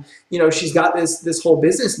that. And, she's got this whole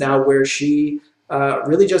business now where she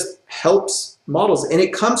really just helps models. And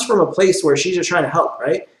it comes from a place where she's just trying to help,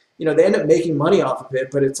 right? They end up making money off of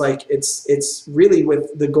it, but it's like, it's really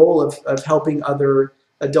with the goal of helping other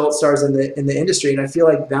adult stars in the industry. And I feel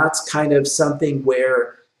like that's kind of something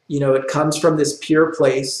where, it comes from this pure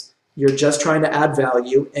place. You're just trying to add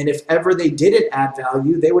value. And if ever they didn't add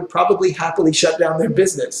value, they would probably happily shut down their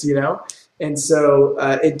business, And so,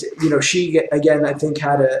 she, again, I think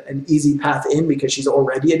had an easy path in because she's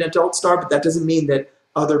already an adult star, but that doesn't mean that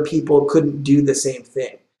other people couldn't do the same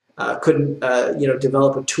thing. couldn't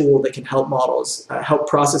develop a tool that can help models help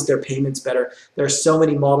process their payments better. There are so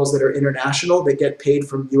many models that are international that get paid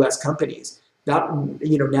from U.S. companies. That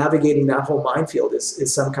navigating that whole minefield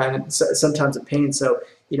is sometimes a pain. So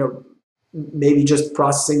maybe just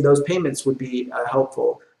processing those payments would be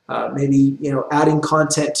helpful. Maybe adding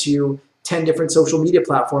content to 10 different social media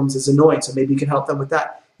platforms is annoying. So maybe you can help them with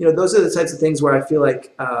that. Those are the types of things where I feel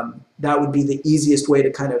like that would be the easiest way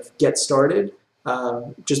to kind of get started,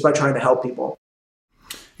 just by trying to help people.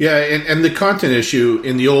 Yeah, and the content issue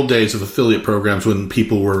in the old days of affiliate programs when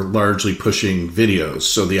people were largely pushing videos.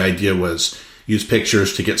 So the idea was use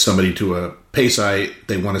pictures to get somebody to a pay site.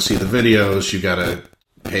 They want to see the videos. You got to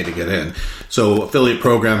pay to get in. So affiliate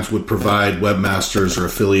programs would provide webmasters or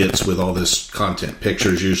affiliates with all this content,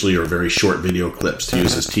 pictures usually, or very short video clips to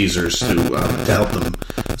use as teasers to help them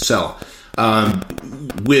sell.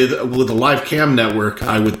 With the live cam network,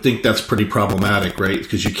 I would think that's pretty problematic, right?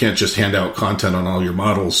 Because you can't just hand out content on all your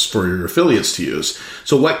models for your affiliates to use.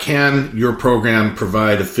 So what can your program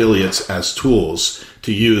provide affiliates as tools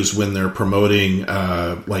to use when they're promoting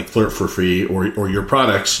like Flirt for Free or your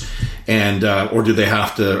products? And or do they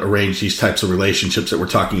have to arrange these types of relationships that we're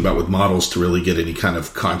talking about with models to really get any kind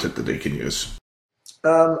of content that they can use?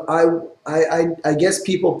 I guess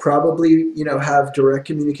people probably, have direct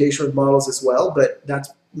communication with models as well, but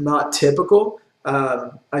that's not typical.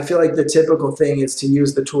 I feel like the typical thing is to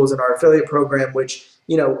use the tools in our affiliate program, which,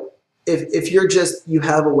 if you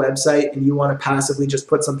have a website and you want to passively just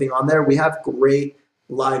put something on there, we have great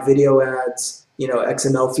live video ads,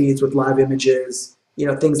 XML feeds with live images,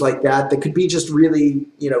 things like that could be just really,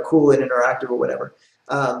 cool and interactive or whatever.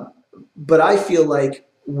 But I feel like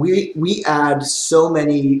we add so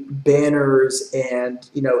many banners and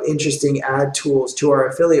interesting ad tools to our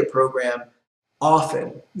affiliate program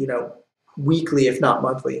often, weekly if not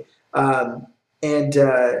monthly, and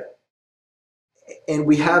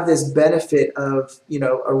we have this benefit of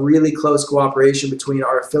a really close cooperation between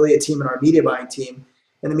our affiliate team and our media buying team,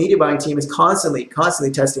 and the media buying team is constantly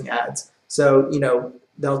testing ads. So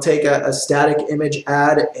they'll take a static image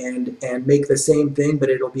ad and make the same thing, but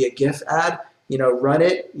it'll be a GIF ad. Run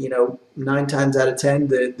it, 9 times out of 10,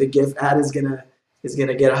 the GIF ad is gonna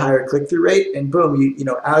get a higher click-through rate, and boom,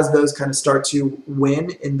 as those kind of start to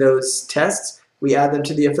win in those tests, we add them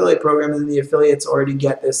to the affiliate program, and then the affiliates already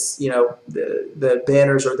get this, the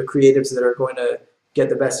banners or the creatives that are going to get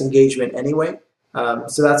the best engagement anyway.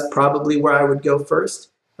 So that's probably where I would go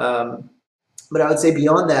first. But I would say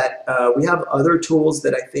beyond that, we have other tools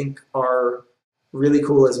that I think are really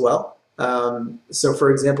cool as well. So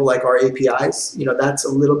for example, like our APIs, that's a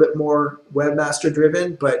little bit more webmaster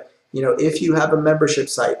driven, but if you have a membership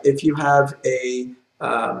site, if you have an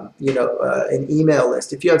email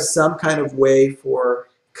list, if you have some kind of way for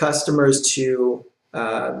customers to,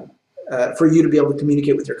 for you to be able to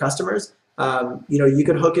communicate with your customers, you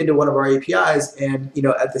could hook into one of our APIs and,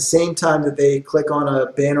 at the same time that they click on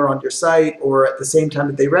a banner on your site or at the same time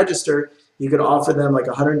that they register, you could offer them like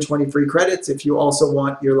 120 free credits. If you also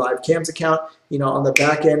want your live cams account, on the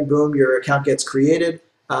back end, boom, your account gets created.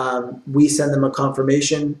 We send them a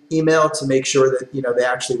confirmation email to make sure that, they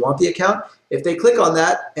actually want the account. If they click on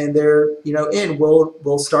that and they're, in,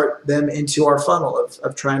 we'll start them into our funnel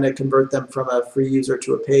of trying to convert them from a free user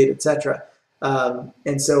to a paid, etc.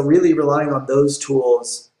 And so really relying on those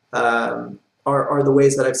tools are the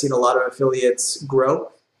ways that I've seen a lot of affiliates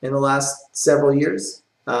grow in the last several years.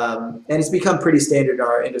 And it's become pretty standard in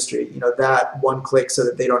our industry, that one click so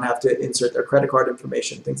that they don't have to insert their credit card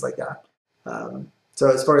information, things like that. So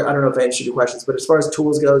as far as, I don't know if I answered your questions, but as far as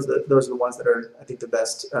tools goes, those are the ones that are, I think, the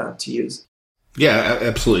best to use. Yeah,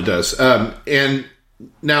 absolutely does. And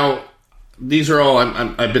now these are all,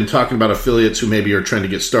 I've been talking about affiliates who maybe are trying to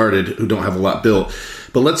get started, who don't have a lot built.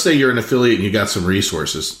 But let's say you're an affiliate and you got some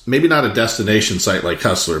resources, maybe not a destination site like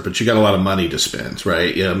Hustler, but you got a lot of money to spend,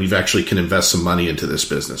 right? You've actually can invest some money into this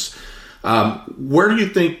business. Where do you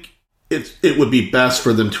think it would be best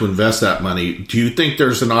for them to invest that money? Do you think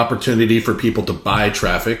there's an opportunity for people to buy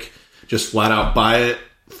traffic, just flat out buy it,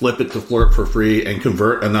 flip it to Flirt for Free, and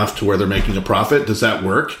convert enough to where they're making a profit? Does that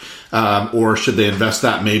work? Or should they invest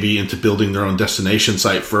that maybe into building their own destination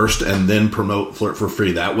site first and then promote Flirt for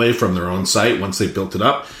Free that way from their own site once they've built it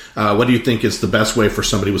up? What do you think is the best way for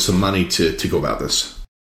somebody with some money to go about this?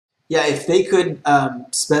 Yeah, if they could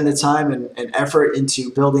spend the time and effort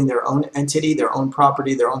into building their own entity, their own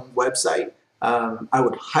property, their own website, I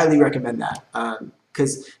would highly recommend that.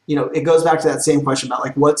 Because, it goes back to that same question about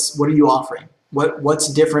like, what are you offering? What's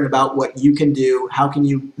different about what you can do? How can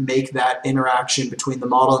you make that interaction between the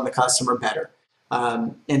model and the customer better?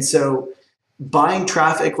 And so buying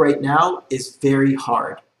traffic right now is very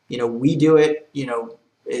hard. we do it,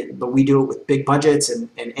 but we do it with big budgets and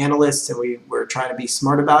analysts, and we're trying to be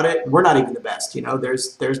smart about it. We're not even the best.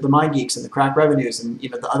 There's the MindGeeks and the Crack Revenues and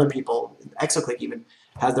the other people. Exoclick even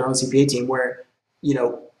has their own CPA team where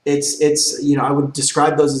it's I would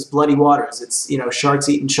describe those as bloody waters. It's sharks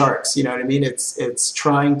eating sharks. You know what I mean? It's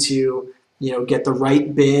trying to get the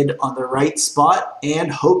right bid on the right spot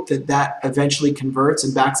and hope that eventually converts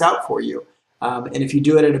and backs out for you. And if you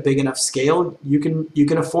do it at a big enough scale, you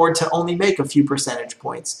can afford to only make a few percentage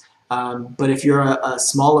points. But if you're a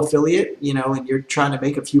small affiliate, and you're trying to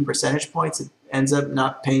make a few percentage points, it ends up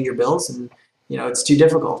not paying your bills, and it's too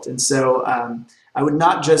difficult. And so I would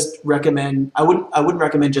not just recommend. I wouldn't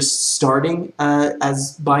recommend just starting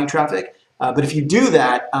as buying traffic. But if you do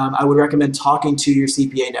that, I would recommend talking to your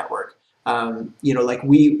CPA network. Like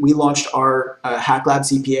we launched our HackLab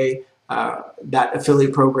CPA. That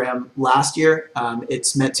affiliate program last year.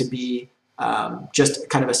 It's meant to be just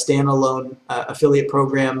kind of a standalone affiliate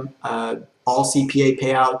program, all CPA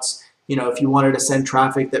payouts. If you wanted to send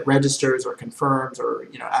traffic that registers or confirms or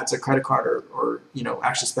adds a credit card or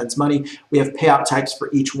actually spends money, we have payout types for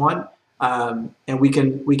each one, and we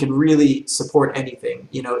can really support anything.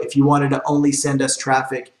 If you wanted to only send us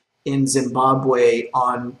traffic in Zimbabwe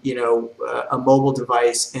on a mobile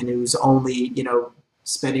device and who's only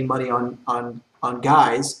spending money on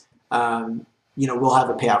guys, we'll have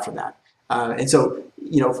a payout for that. And so,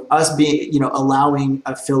 us being, allowing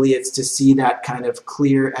affiliates to see that kind of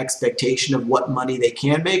clear expectation of what money they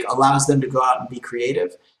can make allows them to go out and be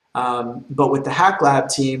creative. But with the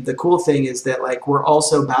HackLab team, the cool thing is that we're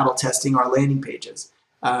also battle testing our landing pages.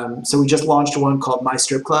 So we just launched one called My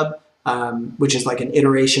Strip Club, which is an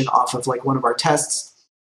iteration off of one of our tests.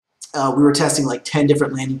 We were testing 10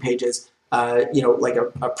 different landing pages. A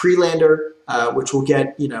pre-lander, which will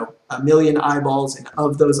get, 1 million eyeballs. And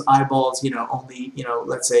of those eyeballs, only,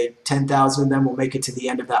 let's say 10,000 of them will make it to the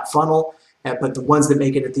end of that funnel. But the ones that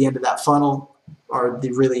make it at the end of that funnel are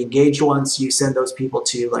the really engaged ones. You send those people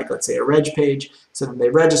to let's say a reg page. So then they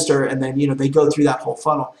register and then, they go through that whole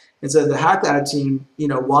funnel. And so the HackLab team,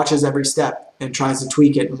 watches every step and tries to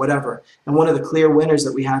tweak it and whatever. And one of the clear winners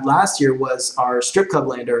that we had last year was our strip club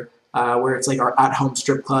lander, where it's our at-home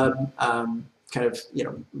strip club, kind of,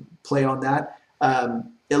 play on that.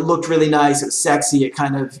 It looked really nice. It was sexy. It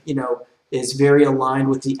kind of, is very aligned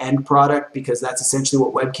with the end product because that's essentially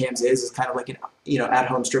what webcams is kind of an,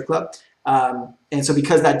 at-home strip club. And so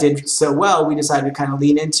because that did so well, we decided to kind of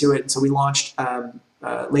lean into it. And so we launched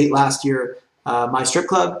late last year, My Strip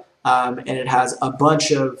Club. And it has a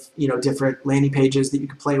bunch of, different landing pages that you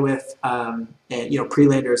can play with, and,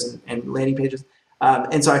 pre-landers and landing pages.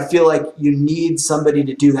 And so I feel like you need somebody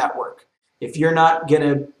to do that work. If you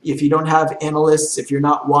don't have analysts, if you're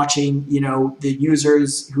not watching, the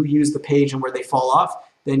users who use the page and where they fall off,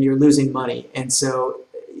 then you're losing money. And so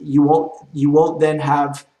you won't then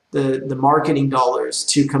have the marketing dollars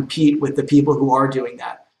to compete with the people who are doing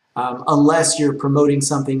that, unless you're promoting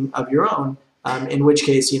something of your own. In which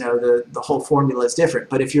case, the whole formula is different.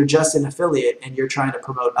 But if you're just an affiliate and you're trying to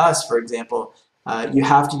promote us, for example, you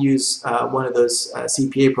have to use one of those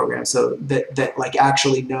CPA programs so that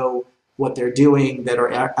actually know what they're doing, that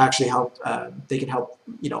are actually help. They can help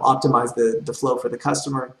optimize the flow for the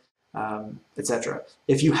customer, etc.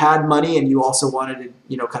 If you had money and you also wanted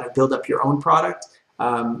to kind of build up your own product,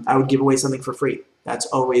 I would give away something for free. That's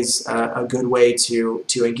always a good way to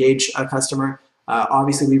engage a customer.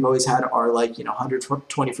 Obviously, we've always had our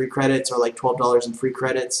 120 free credits or $12 in free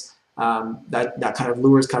credits. That kind of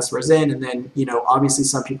lures customers in, and then obviously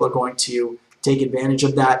some people are going to take advantage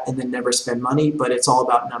of that and then never spend money. But it's all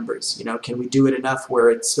about numbers. Can we do it enough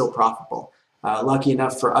where it's still profitable? Lucky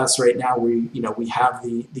enough for us right now, we have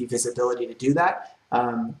the visibility to do that.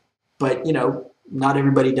 But not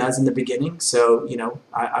everybody does in the beginning. So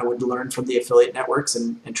I would learn from the affiliate networks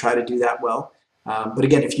and try to do that well. But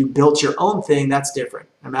again, if you built your own thing, that's different.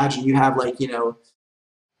 Imagine you have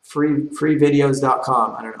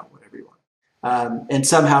freevideos.com. I don't know, whatever you want. And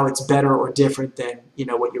somehow it's better or different than,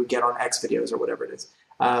 what you would get on X videos or whatever it is.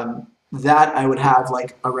 That I would have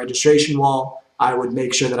a registration wall. I would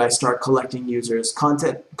make sure that I start collecting users'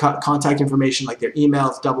 contact information, like their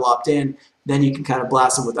emails, double opt-in. Then you can kind of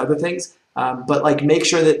blast them with other things. But make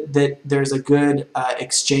sure that there's a good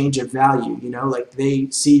exchange of value. They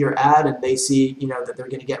see your ad and they see that they're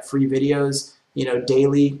going to get free videos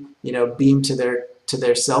daily beamed to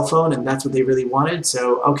their cell phone, and that's what they really wanted.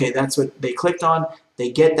 So okay, that's what they clicked on. They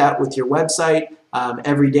get that with your website.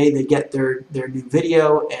 Every day they get their new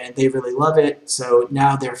video and they really love it. So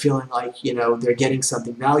now they're feeling like they're getting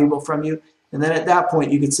something valuable from you. And then at that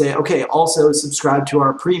point, you could say, okay, also subscribe to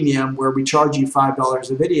our premium where we charge you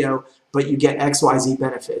 $5 a video, but you get XYZ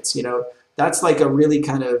benefits. That's like a really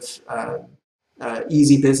kind of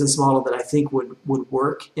easy business model that I think would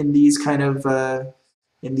work in these kind of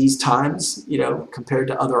in these times, compared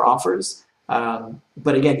to other offers.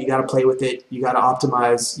 But again, you got to play with it. You got to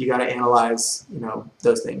optimize. You got to analyze.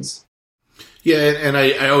 Those things. Yeah, and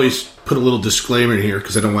I always put a little disclaimer here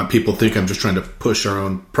because I don't want people to think I'm just trying to push our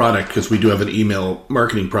own product, because we do have an email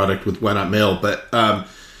marketing product with Why Not Mail. But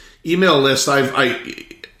email lists,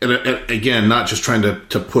 and again, not just trying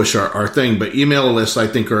to push our thing, but email lists I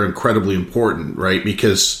think are incredibly important, right?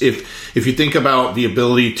 Because if you think about the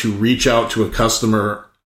ability to reach out to a customer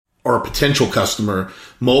or a potential customer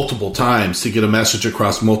multiple times, to get a message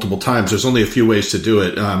across multiple times, there's only a few ways to do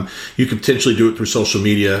it. You can potentially do it through social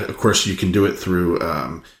media. Of course, you can do it through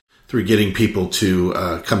getting people to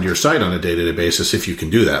come to your site on a day-to-day basis. If you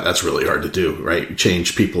can do that, that's really hard to do, right?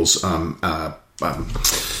 Change people's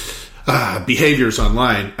behaviors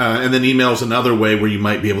online. And then email is another way where you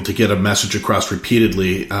might be able to get a message across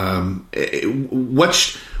repeatedly.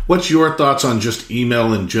 What's your thoughts on just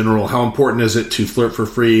email in general? How important is it to Flirt for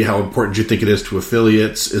Free? How important do you think it is to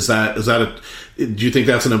affiliates? Do you think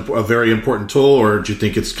that's a very important tool, or do you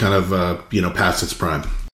think it's kind of past its prime?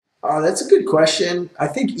 That's a good question. I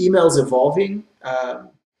think email is evolving.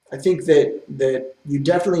 I think that you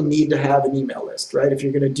definitely need to have an email list, right? If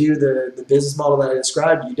you're going to do the business model that I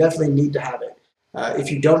described, you definitely need to have it.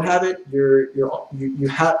 If you don't have it, you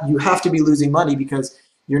have to be losing money, because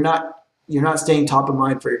you're not staying top of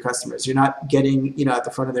mind for your customers. You're not getting, at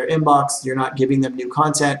the front of their inbox. You're not giving them new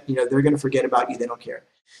content. They're going to forget about you. They don't care.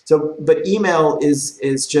 So, but email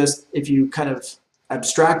is just, if you kind of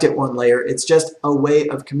abstract it one layer, it's just a way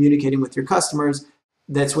of communicating with your customers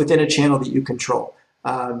that's within a channel that you control.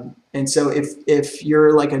 And so if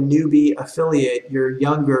you're like a newbie affiliate, you're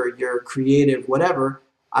younger, you're creative, whatever,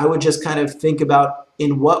 I would just kind of think about,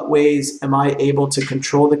 in what ways am I able to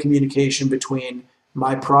control the communication between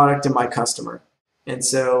my product and my customer? And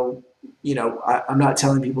so, I'm not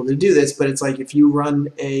telling people to do this, but it's like, if you run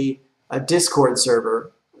a Discord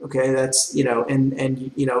server, okay, that's,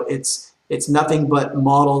 it's nothing but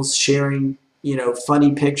models sharing,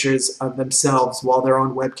 funny pictures of themselves while they're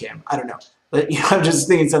on webcam. I don't know. But, I'm just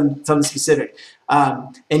thinking something specific.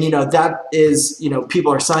 And, that is,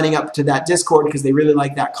 people are signing up to that Discord because they really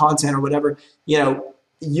like that content or whatever.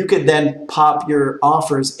 You could then pop your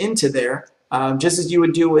offers into there, just as you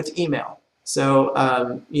would do with email. So,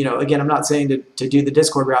 again, I'm not saying to do the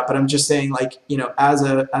Discord route, but I'm just saying, like, as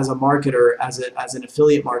a marketer, as an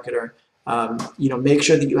affiliate marketer, make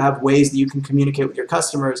sure that you have ways that you can communicate with your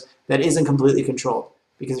customers that isn't completely controlled.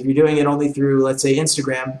 Because if you're doing it only through, let's say,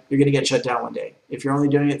 Instagram, you're going to get shut down one day. If you're only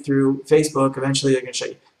doing it through Facebook, eventually they're going to shut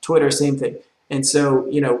you. Twitter, same thing. And so,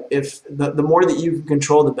 if the more that you can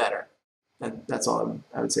control, the better. That's all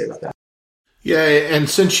I would say about that. Yeah, and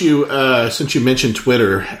since you mentioned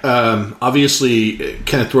Twitter, obviously,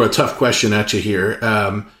 kind of throw a tough question at you here.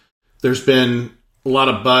 There's been a lot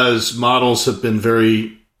of buzz. Models have been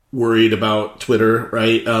very worried about Twitter,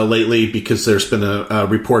 right, lately, because there's been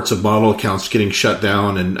reports of model accounts getting shut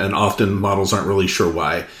down, and often models aren't really sure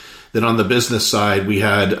why. Then on the business side, we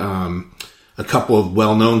had a couple of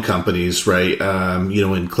well-known companies, right,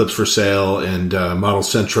 in Clips for Sale and Model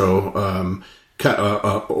Centro,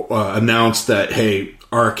 announced that, hey,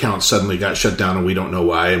 our account suddenly got shut down and we don't know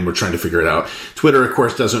why, and we're trying to figure it out. Twitter, of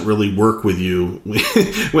course, doesn't really work with you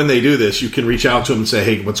when they do this. You can reach out to them and say,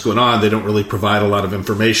 hey, what's going on? They don't really provide a lot of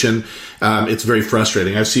information. It's very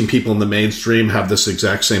frustrating. I've seen people in the mainstream have this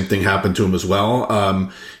exact same thing happen to them as well.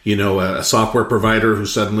 A software provider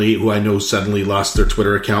who I know suddenly lost their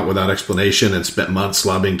Twitter account without explanation and spent months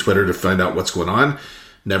lobbying Twitter to find out what's going on.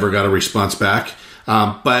 Never got a response back.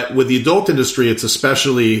 But with the adult industry, it's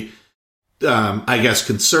especially,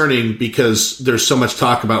 concerning, because there's so much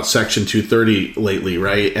talk about Section 230 lately,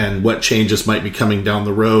 right? And what changes might be coming down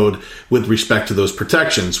the road with respect to those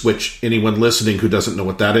protections, which anyone listening who doesn't know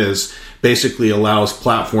what that is, basically allows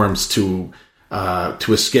platforms to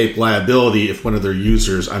escape liability if one of their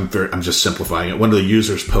users, I'm just simplifying it, one of the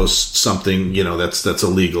users posts something, that's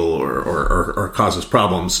illegal or causes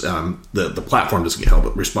problems, the platform doesn't get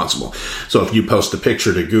held responsible. So if you post a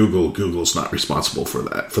picture to Google's not responsible for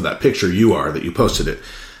that picture. You are, that you posted it.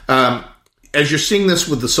 As you're seeing this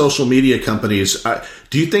with the social media companies,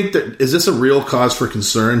 do you think is this a real cause for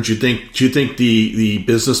concern? Do you think the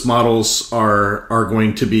business models are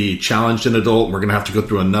going to be challenged in adult? We're going to have to go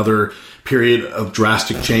through another period of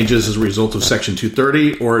drastic changes as a result of Section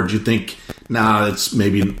 230, or do you think, it's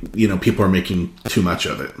maybe, people are making too much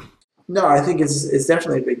of it? No, I think it's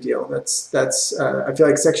definitely a big deal. I feel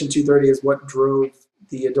like Section 230 is what drove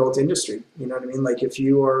the adult industry. You know what I mean? Like if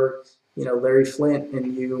you are, Larry Flint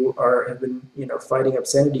and you have been, fighting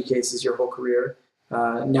obscenity cases your whole career,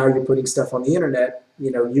 now you're putting stuff on the internet,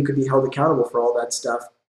 you could be held accountable for all that stuff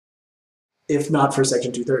if not for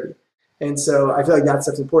Section 230. And so I feel like that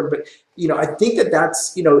stuff's important. But, I think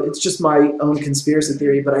that's, it's just my own conspiracy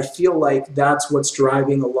theory, but I feel like that's what's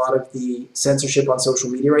driving a lot of the censorship on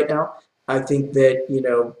social media right now. I think that,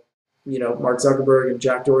 Mark Zuckerberg and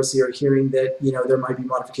Jack Dorsey are hearing that, there might be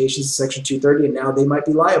modifications to Section 230, and now they might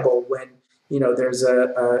be liable when, there's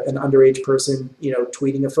an underage person,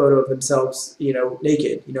 tweeting a photo of themselves,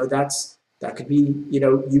 naked. That could be,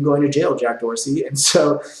 you going to jail, Jack Dorsey. And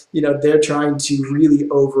so, they're trying to really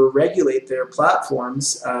over-regulate their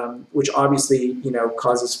platforms, which obviously,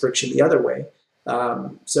 causes friction the other way.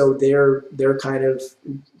 So they're kind of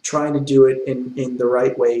trying to do it in the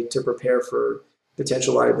right way to prepare for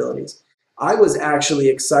potential liabilities. I was actually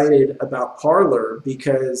excited about Parler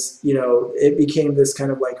because, it became this kind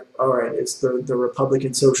of like, all right, it's the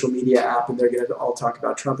Republican social media app and they're going to all talk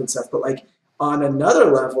about Trump and stuff. But like, on another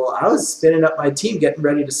level, I was spinning up my team, getting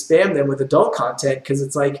ready to spam them with adult content because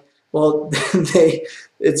it's like, well,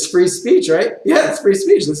 it's free speech, right? Yeah, it's free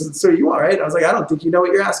speech. This is so you want, right? I was like, I don't think you know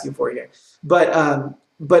what you're asking for here. But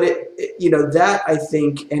it that I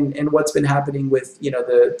think, and what's been happening with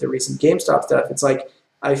the recent GameStop stuff, it's like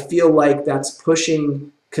I feel like that's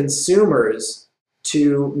pushing consumers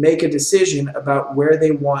to make a decision about where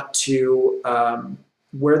they want to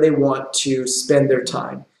spend their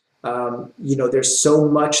time. There's so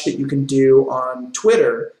much that you can do on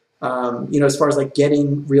Twitter, as far as like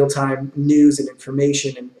getting real-time news and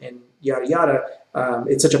information and yada, yada.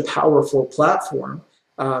 It's such a powerful platform.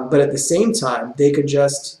 But at the same time, they could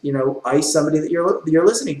just, ice somebody that you're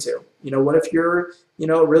listening to. What if you're,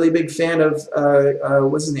 a really big fan of,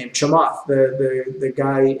 what's his name? Chamath, the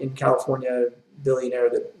guy in California, billionaire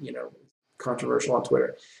that, controversial on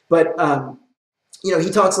Twitter. But,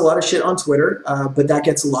 he talks a lot of shit on Twitter, but that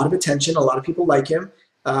gets a lot of attention. A lot of people like him.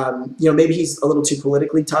 Maybe he's a little too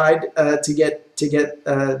politically tied to get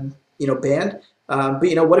banned.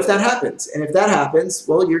 But what if that happens? And if that happens,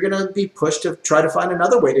 well, you're going to be pushed to try to find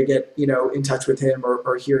another way to get in touch with him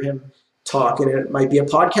or hear him talk. And it might be a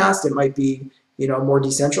podcast. It might be more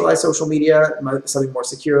decentralized social media, something more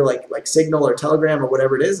secure like Signal or Telegram or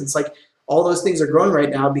whatever it is. It's like all those things are growing right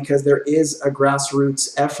now because there is a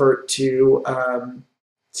grassroots effort to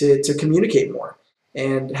communicate more.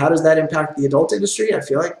 And how does that impact the adult industry? I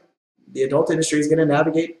feel like the adult industry is going to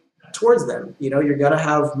navigate towards them. You're going to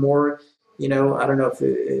have more, I don't know if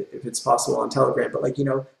it's possible on Telegram, but like,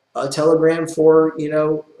 a Telegram for,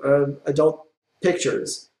 adult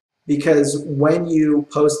pictures. Because when you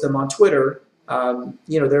post them on Twitter,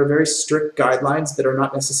 there are very strict guidelines that are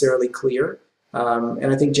not necessarily clear.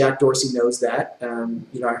 And I think Jack Dorsey knows that.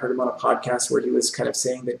 I heard him on a podcast where he was kind of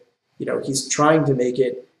saying that, he's trying to make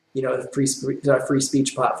it, a free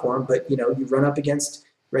speech platform, but, you run up against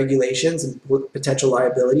regulations and potential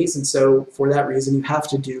liabilities. And so for that reason, you have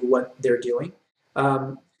to do what they're doing.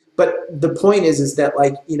 But the point is that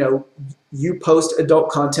like, you post adult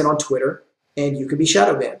content on Twitter and you could be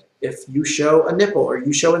shadow banned. If you show a nipple or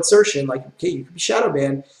you show insertion, like, okay, you could be shadow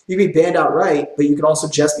banned. You could be banned outright, but you can also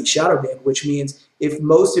just be shadow banned, which means if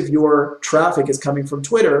most of your traffic is coming from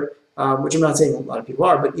Twitter, which I'm not saying a lot of people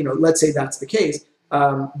are, but, let's say that's the case,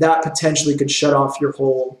 that potentially could shut off your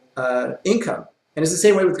whole income. And it's the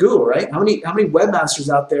same way with Google, right? How many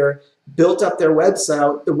webmasters out there built up their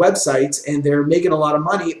websites and they're making a lot of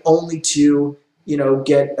money only to,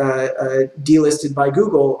 get delisted by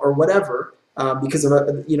Google or whatever. Because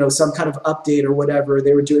of some kind of update or whatever,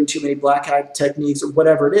 they were doing too many black hat techniques or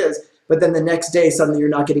whatever it is. But then the next day, suddenly you're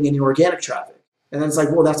not getting any organic traffic, and then it's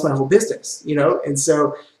like, well, that's my whole business, And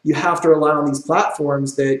so you have to rely on these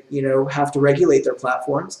platforms that have to regulate their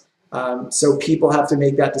platforms. So people have to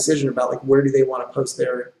make that decision about like where do they want to post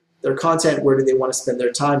their content, where do they want to spend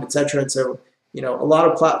their time, etc. And so a lot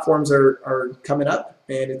of platforms are coming up,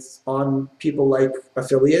 and it's on people like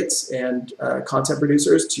affiliates and content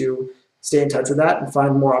producers to stay in touch with that and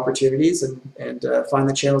find more opportunities and find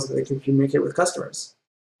the channels that they can communicate with customers.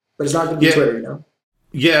 But it's not going to be Twitter,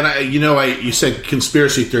 Yeah, and you said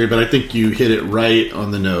conspiracy theory, but I think you hit it right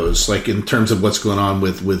on the nose. Like in terms of what's going on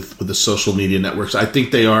with the social media networks, I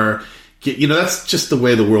think they are. That's just the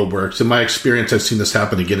way the world works. In my experience, I've seen this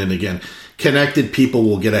happen again and again. Connected people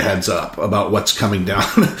will get a heads up about what's coming down,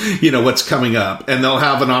 what's coming up, and they'll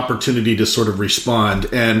have an opportunity to sort of respond.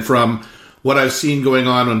 And from what I've seen going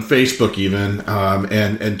on Facebook even,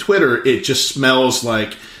 and Twitter, it just smells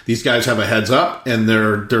like these guys have a heads up and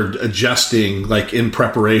they're adjusting like in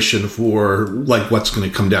preparation for like what's going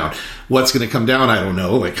to come down. What's going to come down, I don't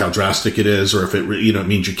know, like how drastic it is, or if it it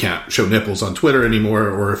means you can't show nipples on Twitter anymore,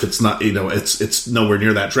 or if it's not, it's nowhere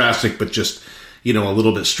near that drastic, but just a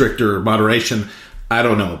little bit stricter moderation. I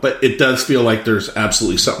don't know, but it does feel like there's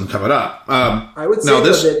absolutely something coming up. I would say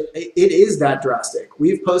that it is that drastic.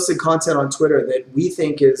 We've posted content on Twitter that we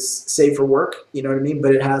think is safe for work, you know what I mean?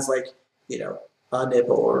 But it has like, a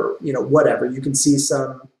nipple or, whatever. You can see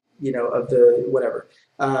some, of the whatever.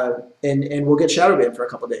 And we'll get shadow banned for a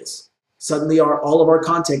couple of days. Suddenly all of our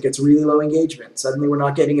content gets really low engagement. Suddenly we're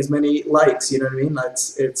not getting as many likes, you know what I mean?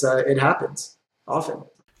 It happens often.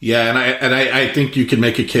 Yeah, and I think you can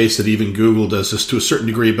make a case that even Google does this to a certain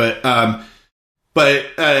degree, but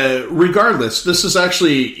regardless, this is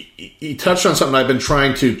actually, you touched on something I've been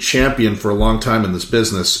trying to champion for a long time in this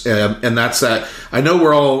business, and that's that I know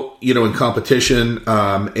we're all in competition,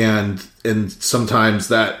 and sometimes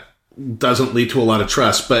that doesn't lead to a lot of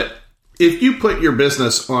trust, but if you put your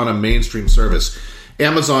business on a mainstream service,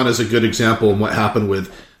 Amazon is a good example of what happened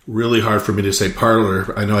with. Really hard for me to say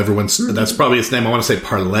Parler. I know that's probably its name. I want to say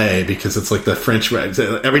Parlay because it's like the French.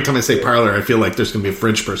 Every time I say Parler, I feel like there's going to be a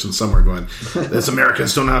French person somewhere going, "These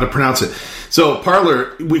Americans don't know how to pronounce it." So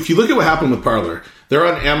Parler, if you look at what happened with Parler, they're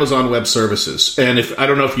on Amazon Web Services, and I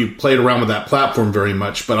don't know if you played around with that platform very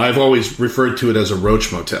much, but I've always referred to it as a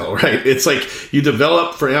roach motel. Right? It's like you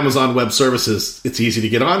develop for Amazon Web Services. It's easy to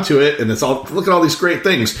get onto it, and it's all look at all these great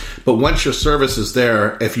things. But once your service is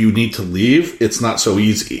there, if you need to leave, it's not so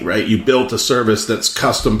easy. Right? You built a service that's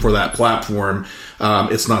custom for that platform.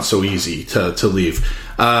 It's not so easy to leave.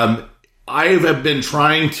 I have been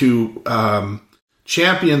trying to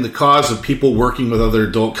champion the cause of people working with other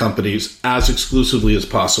adult companies as exclusively as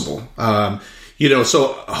possible.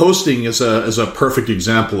 So hosting is a perfect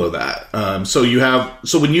example of that.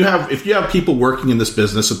 If you have people working in this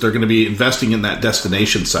business, if they're going to be investing in that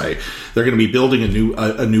destination site, they're going to be building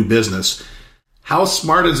a new business. How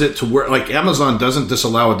smart is it to work? Like Amazon doesn't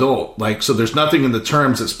disallow adult. So there's nothing in the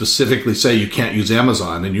terms that specifically say you can't use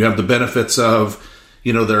Amazon, and you have the benefits of,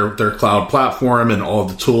 their cloud platform and all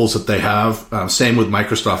the tools that they have. Same with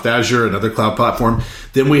Microsoft Azure, another cloud platform.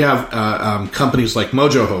 Then we have companies like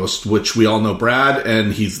Mojo which we all know Brad,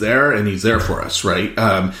 and he's there for us, right?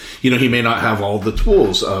 He may not have all the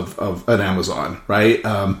tools of an Amazon, right?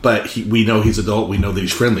 But we know he's adult. We know that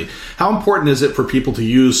he's friendly. How important is it for people to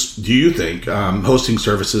use, do you think, hosting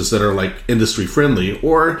services that are like industry friendly?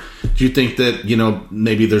 Or do you think that,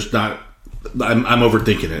 maybe there's not, I'm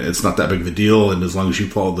overthinking it. It's not that big of a deal, and as long as you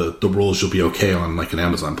follow the rules, you'll be okay on like an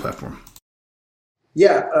Amazon platform.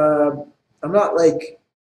 Yeah, I'm not like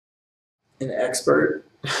an expert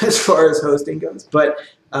as far as hosting goes, but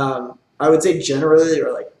I would say generally,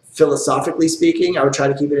 or like philosophically speaking, I would try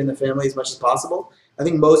to keep it in the family as much as possible. I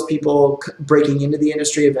think most people breaking into the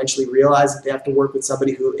industry eventually realize that they have to work with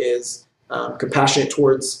somebody who is compassionate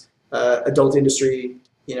towards adult industry,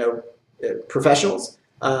 professionals.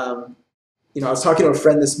 I was talking to a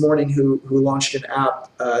friend this morning who launched an app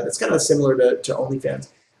that's kind of similar to OnlyFans.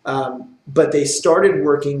 But they started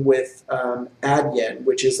working with Adyen,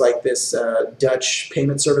 which is like this Dutch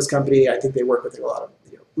payment service company. I think they work with a lot of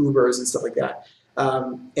Ubers and stuff like that.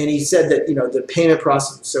 And he said that the payment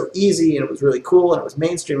process was so easy and it was really cool and it was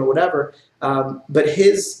mainstream or whatever. But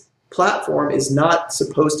his platform is not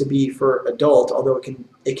supposed to be for adult, although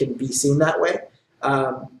it can be seen that way.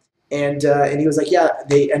 And he was like, yeah,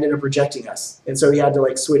 they ended up rejecting us. And so he had to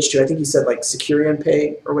like switch to, I think he said like Securian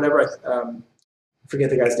Pay or whatever. I forget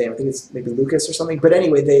the guy's name. I think it's maybe Lucas or something. But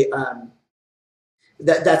anyway,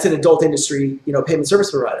 that's an adult industry, payment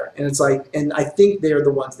service provider. And it's like, and I think they're the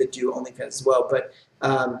ones that do OnlyFans as well. But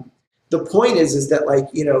the point is that like,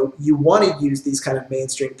 you want to use these kind of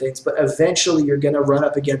mainstream things, but eventually you're going to run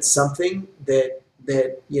up against something that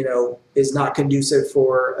is not conducive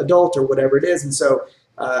for adult or whatever it is. And so,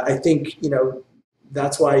 I think,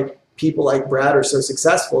 that's why people like Brad are so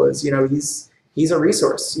successful is, he's a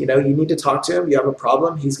resource. You need to talk to him. You have a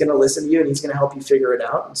problem. He's going to listen to you and he's going to help you figure it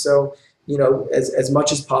out. And so, as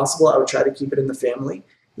much as possible, I would try to keep it in the family.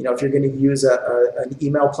 If you're going to use an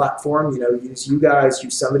email platform, use you guys,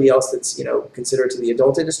 use somebody else that's, considered to the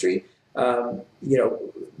adult industry. That's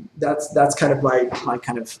kind of my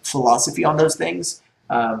kind of philosophy on those things.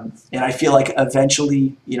 And I feel like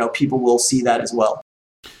eventually, people will see that as well.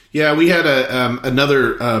 Yeah, we had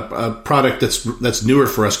another product that's newer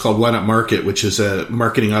for us called Why Not Market, which is a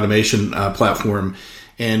marketing automation platform.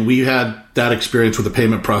 And we had that experience with the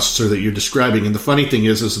payment processor that you're describing. And the funny thing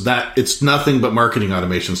is that it's nothing but marketing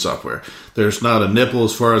automation software. There's not a nipple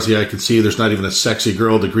as far as the eye can see. There's not even a sexy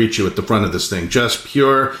girl to greet you at the front of this thing. Just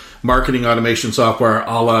pure marketing automation software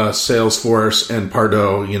a la Salesforce and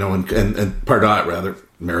Pardot, and Pardot, rather,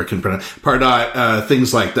 American Pardot,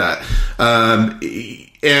 things like that.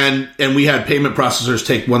 And we had payment processors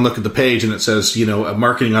take one look at the page and it says, a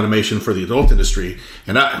marketing automation for the adult industry,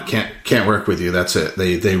 and I can't work with you. That's it.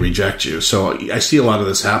 They reject you. So I see a lot of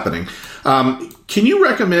this happening. Can you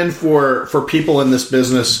recommend for people in this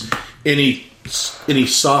business any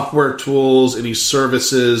software tools, any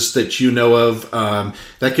services that you know of?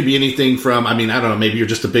 That could be anything from, I don't know, maybe you're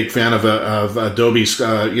just a big fan of Adobe's,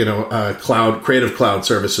 cloud, creative cloud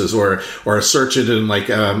services, or a search engine like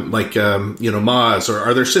Moz, or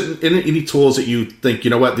are there any tools that you think,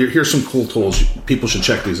 here's some cool tools, people should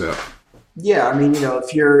check these out? Yeah.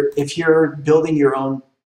 If you're building your own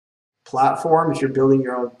platform, if you're building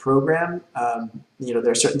your own program,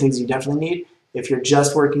 there are certain things you definitely need. If you're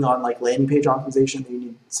just working on like landing page optimization, then you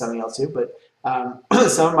need something else too. But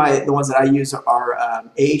some of the ones that I use are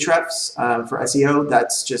Ahrefs for SEO.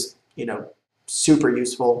 That's just super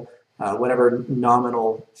useful. Whatever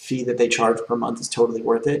nominal fee that they charge per month is totally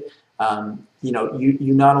worth it.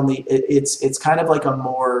 You not only it's kind of like a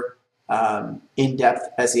more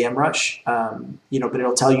in-depth SEMrush, but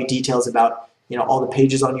it'll tell you details about all the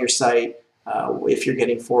pages on your site. If you're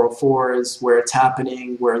getting 404s, where it's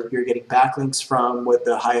happening, where you're getting backlinks from, what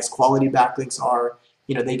the highest quality backlinks are.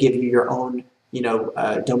 They give you your own,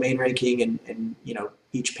 domain ranking and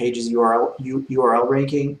each page's URL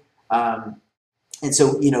ranking. And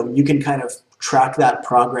so, you can kind of track that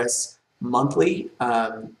progress monthly,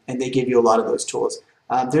 and they give you a lot of those tools.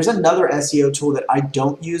 There's another SEO tool that I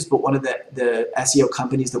don't use, but one of the SEO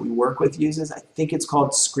companies that we work with uses. I think it's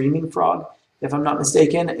called Screaming Frog, if I'm not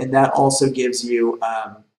mistaken, and that also gives you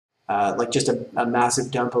just a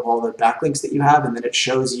massive dump of all the backlinks that you have, and then it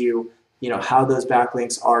shows you, how those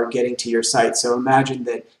backlinks are getting to your site. So imagine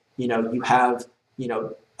that, you have,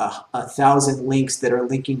 1,000 links that are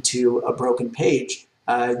linking to a broken page.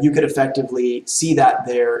 You could effectively see that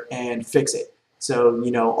there and fix it. So,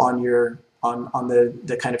 on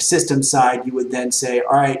the kind of system side, you would then say,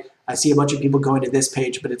 all right, I see a bunch of people going to this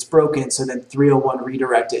page, but it's broken. So then 301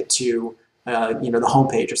 redirect it to the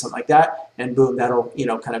homepage or something like that, and boom, that'll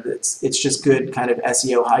it's just good kind of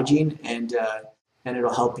SEO hygiene, and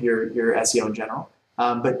it'll help your SEO in general.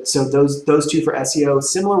 But so those two for SEO.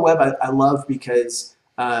 SimilarWeb I love because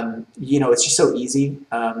it's just so easy.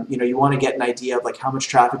 You want to get an idea of like how much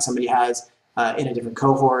traffic somebody has in a different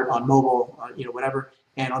cohort on mobile, whatever.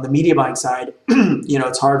 And on the media buying side,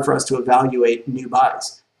 it's hard for us to evaluate new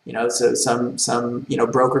buys. So some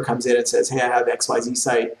broker comes in and says, hey, I have XYZ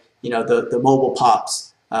site. The mobile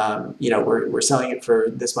pops, we're selling it for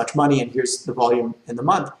this much money, and here's the volume in the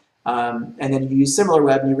month. And then you use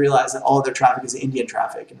SimilarWeb and you realize that all of their traffic is Indian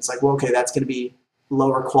traffic. And it's like, well, okay, that's going to be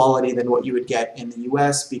lower quality than what you would get in the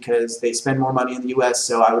US because they spend more money in the US,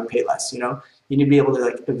 so I would pay less. You need to be able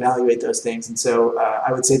to evaluate those things. And so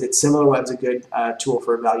I would say that SimilarWeb is a good tool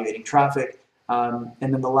for evaluating traffic. And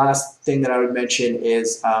then the last thing that I would mention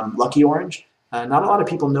is Lucky Orange. Not a lot of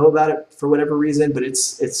people know about it for whatever reason, but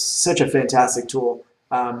it's such a fantastic tool.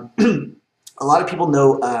 A lot of people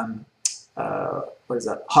know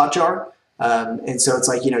Hotjar, and so it's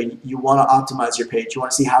like you want to optimize your page, you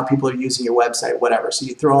want to see how people are using your website, whatever. So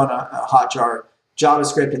you throw on a Hotjar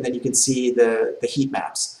JavaScript, and then you can see the heat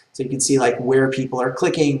maps. So you can see where people are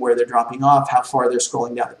clicking, where they're dropping off, how far they're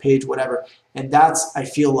scrolling down the page, whatever. And that's, I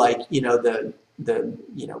feel like the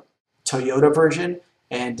Toyota version.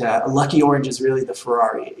 And Lucky Orange is really the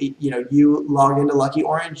Ferrari. You log into Lucky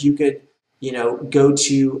Orange, you could, go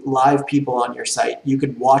to live people on your site. You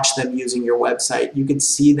could watch them using your website. You could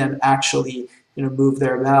see them actually, move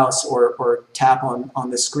their mouse or tap on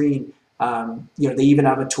the screen. They even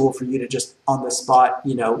have a tool for you to just on the spot,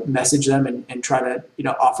 message them and try to,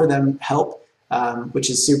 offer them help, which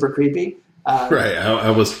is super creepy. Right. I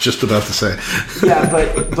was just about to say. Yeah,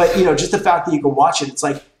 but just the fact that you can watch it, it's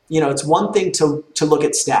like, it's one thing to look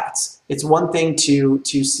at stats. It's one thing to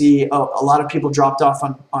see, a lot of people dropped off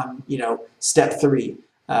on step 3.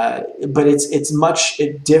 But it's much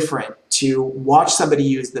different to watch somebody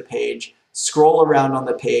use the page, scroll around on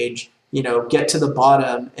the page, get to the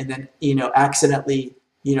bottom, and then, accidentally,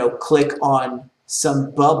 click on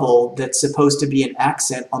some bubble that's supposed to be an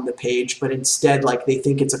accent on the page, but instead, they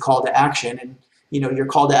think it's a call to action, and, your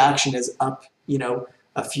call to action is up,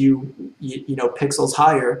 a few, pixels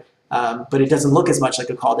higher, but it doesn't look as much like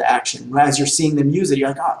a call to action. As you're seeing them use it, you're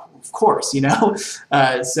like, oh, of course,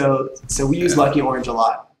 So we use Lucky Orange a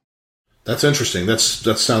lot. That's interesting. That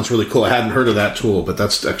sounds really cool. I hadn't heard of that tool, but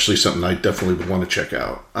that's actually something I definitely would want to check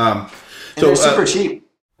out. And they're super cheap.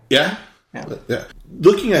 Yeah? Yeah.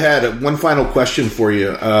 Looking ahead, one final question for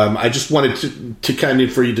you. I just wanted to kind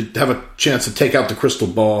of for you to have a chance to take out the crystal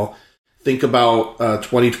ball, think about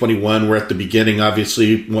 2021. We're at the beginning,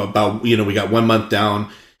 obviously. We got 1 month down.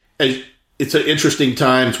 It's an interesting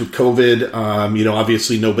times with COVID.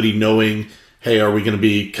 Obviously nobody knowing, hey, are we going to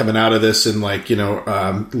be coming out of this in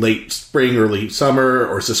late spring, early summer,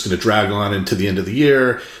 or is this going to drag on into the end of the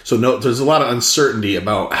year? So there's a lot of uncertainty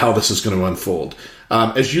about how this is going to unfold.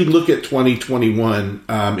 As you look at 2021,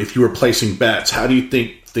 if you were placing bets, how do you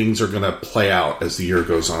think things are going to play out as the year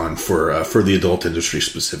goes on for the adult industry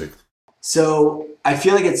specifically? So I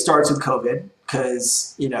feel like it starts with COVID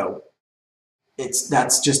because,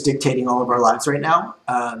 that's just dictating all of our lives right now.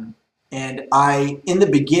 And in the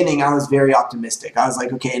beginning, I was very optimistic. I was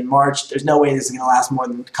like, okay, in March, there's no way this is going to last more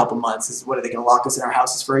than a couple months. What are they going to lock us in our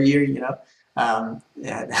houses for a year?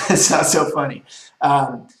 That's not so funny.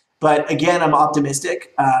 But again, I'm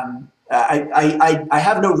optimistic. I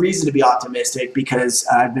have no reason to be optimistic because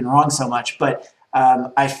I've been wrong so much. But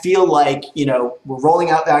I feel like, we're rolling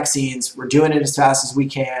out vaccines. We're doing it as fast as we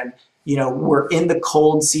can. We're in the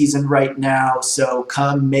cold season right now. So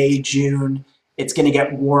come May, June, it's going to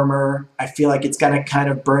get warmer. I feel like it's going to kind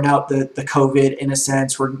of burn out the COVID in a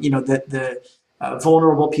sense where, the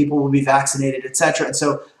vulnerable people will be vaccinated, et cetera. And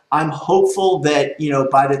so I'm hopeful that,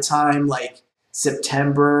 by the time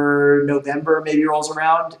September, November maybe rolls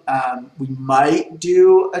around, we might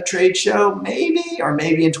do a trade show maybe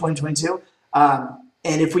in 2022. And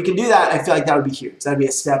if we can do that, I feel like that would be huge. That'd be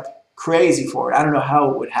a step crazy forward. I don't know how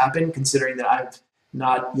it would happen considering that I've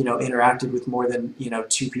not, interacted with more than,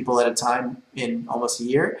 2 people at a time in almost a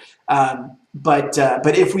year. But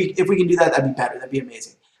if we can do that, that'd be better. That'd be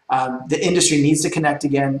amazing. The industry needs to connect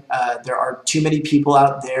again. There are too many people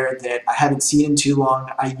out there that I haven't seen in too long.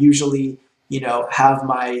 I usually, have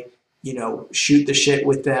my, shoot the shit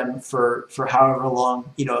with them for however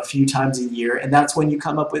long, a few times a year. And that's when you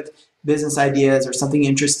come up with business ideas or something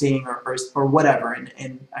interesting or whatever.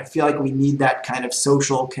 And I feel like we need that kind of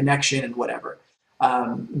social connection and whatever.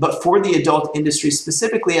 But for the adult industry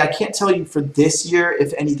specifically, I can't tell you for this year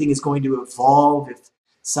if anything is going to evolve, if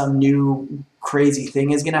some new crazy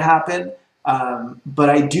thing is going to happen. But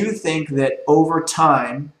I do think that over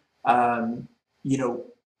time,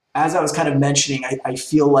 as I was kind of mentioning, I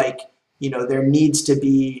feel like, there needs to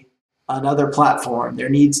be another platform. There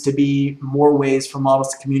needs to be more ways for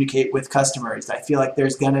models to communicate with customers. I feel like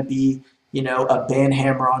there's going to be, a ban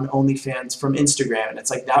hammer on OnlyFans from Instagram. And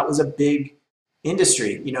it's like, that was a big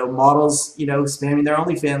industry, models, spamming their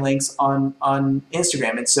OnlyFans links on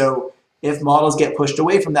Instagram. And so if models get pushed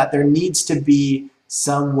away from that, there needs to be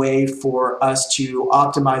some way for us to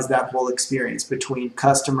optimize that whole experience between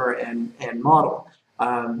customer and model.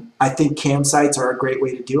 I think cam sites are a great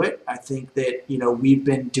way to do it. I think that, we've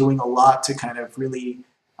been doing a lot to kind of really,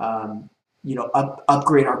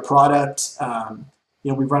 upgrade our product.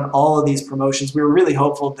 We run all of these promotions. We were really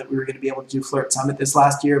hopeful that we were going to be able to do Flirt Summit this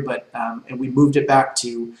last year, but and we moved it back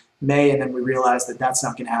to May, and then we realized that that's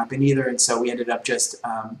not going to happen either. And so we ended up just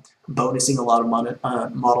bonusing a lot of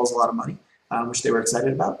models a lot of money, which they were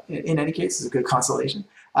excited about. In any case, it's a good consolation.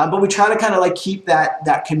 But we try to kind of keep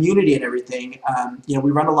that community and everything.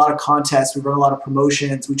 We run a lot of contests, we run a lot of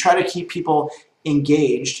promotions. We try to keep people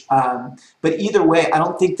engaged. But either way, I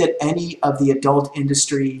don't think that any of the adult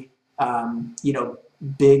industry,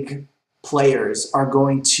 big players are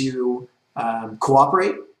going to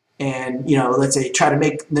cooperate and, let's say try to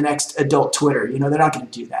make the next adult Twitter. They're not going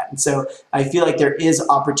to do that. And so I feel like there is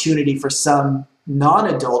opportunity for some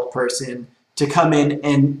non-adult person to come in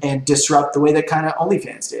and disrupt the way that kind of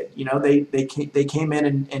OnlyFans did. They came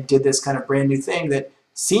in and did this kind of brand new thing that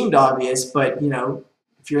seemed obvious, but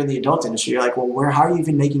if you're in the adult industry, you're like, well, how are you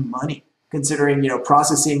even making money considering,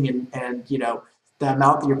 processing and the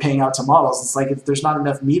amount that you're paying out to models? It's like, if there's not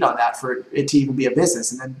enough meat on that for it to even be a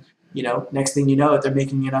business. And then, next thing you know, they're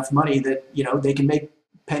making enough money that, they can make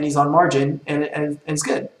pennies on margin and it's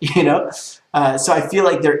good, So I feel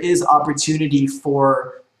like there is opportunity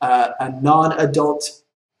for a non-adult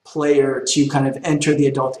player to kind of enter the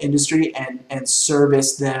adult industry and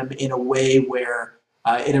service them in a way where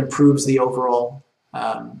it improves the overall,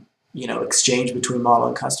 exchange between model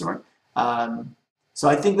and customer. So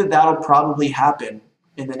I think that that'll probably happen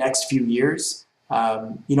in the next few years.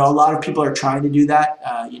 A lot of people are trying to do that.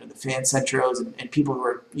 The Fan Centros and people who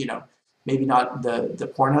are, maybe not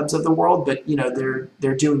the Pornhubs of the world, but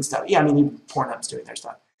they're doing stuff. Yeah, I mean, Pornhub's doing their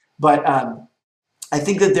stuff, but I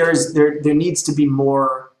think that there needs to be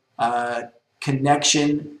more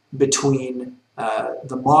connection between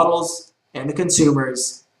the models and the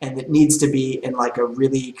consumers, and it needs to be in like a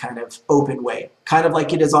really kind of open way, kind of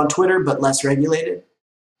like it is on Twitter, but less regulated.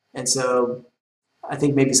 And so I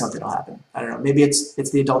think maybe something will happen. I don't know. Maybe it's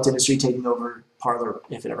the adult industry taking over Parler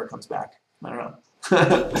if it ever comes back. I don't know.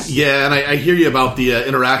 Yeah, and I hear you about the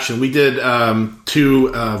interaction. We did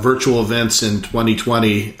 2 virtual events in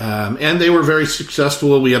 2020, and they were very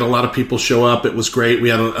successful. We had a lot of people show up. It was great. We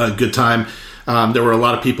had a good time. There were a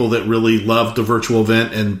lot of people that really loved the virtual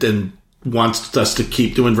event and wants us to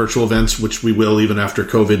keep doing virtual events, which we will even after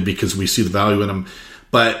COVID because we see the value in them.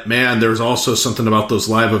 But man, there's also something about those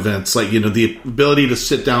live events, like, the ability to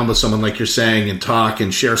sit down with someone like you're saying and talk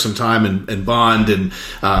and share some time and bond and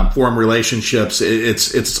form relationships.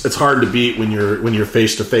 It's hard to beat when you're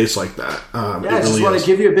face to face like that. I just want to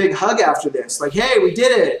give you a big hug after this. Like, hey, we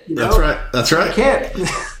did it. That's right. I can't.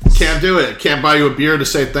 Can't do it. Can't buy you a beer to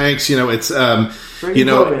say thanks. It's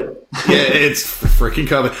COVID. Yeah, it's freaking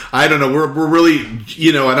COVID. I don't know. We're really,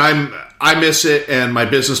 and I miss it. And my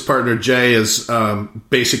business partner, Jay, is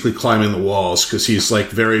basically climbing the walls because he's like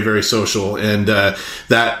very, very social. And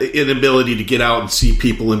that inability to get out and see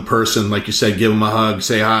people in person, like you said, give them a hug,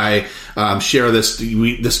 say hi, share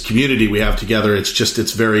this community we have together. It's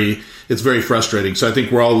very frustrating. So I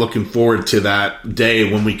think we're all looking forward to that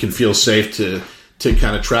day when we can feel safe to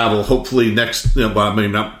kind of travel. Hopefully probably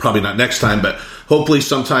not next time, but hopefully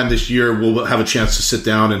sometime this year we'll have a chance to sit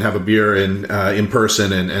down and have a beer in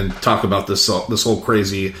person and talk about this whole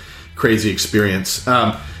crazy experience.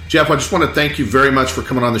 Jeff, I just want to thank you very much for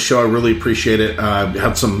coming on the show. I really appreciate it. You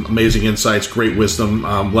have some amazing insights, great wisdom.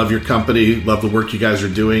 Love your company, love the work you guys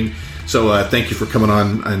are doing. So thank you for coming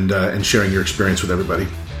on and sharing your experience with everybody.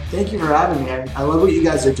 Thank you for having me. I love what you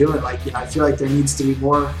guys are doing. I feel like there needs to be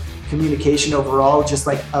more communication overall, just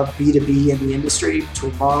like of B2B in the industry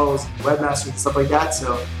between models and webmasters and stuff like that.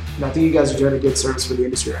 So I think you guys are doing a good service for the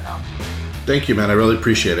industry right now. Thank you, man. I really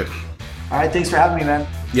appreciate it. All right. Thanks for having me, man.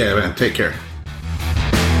 Yeah, man. Take care.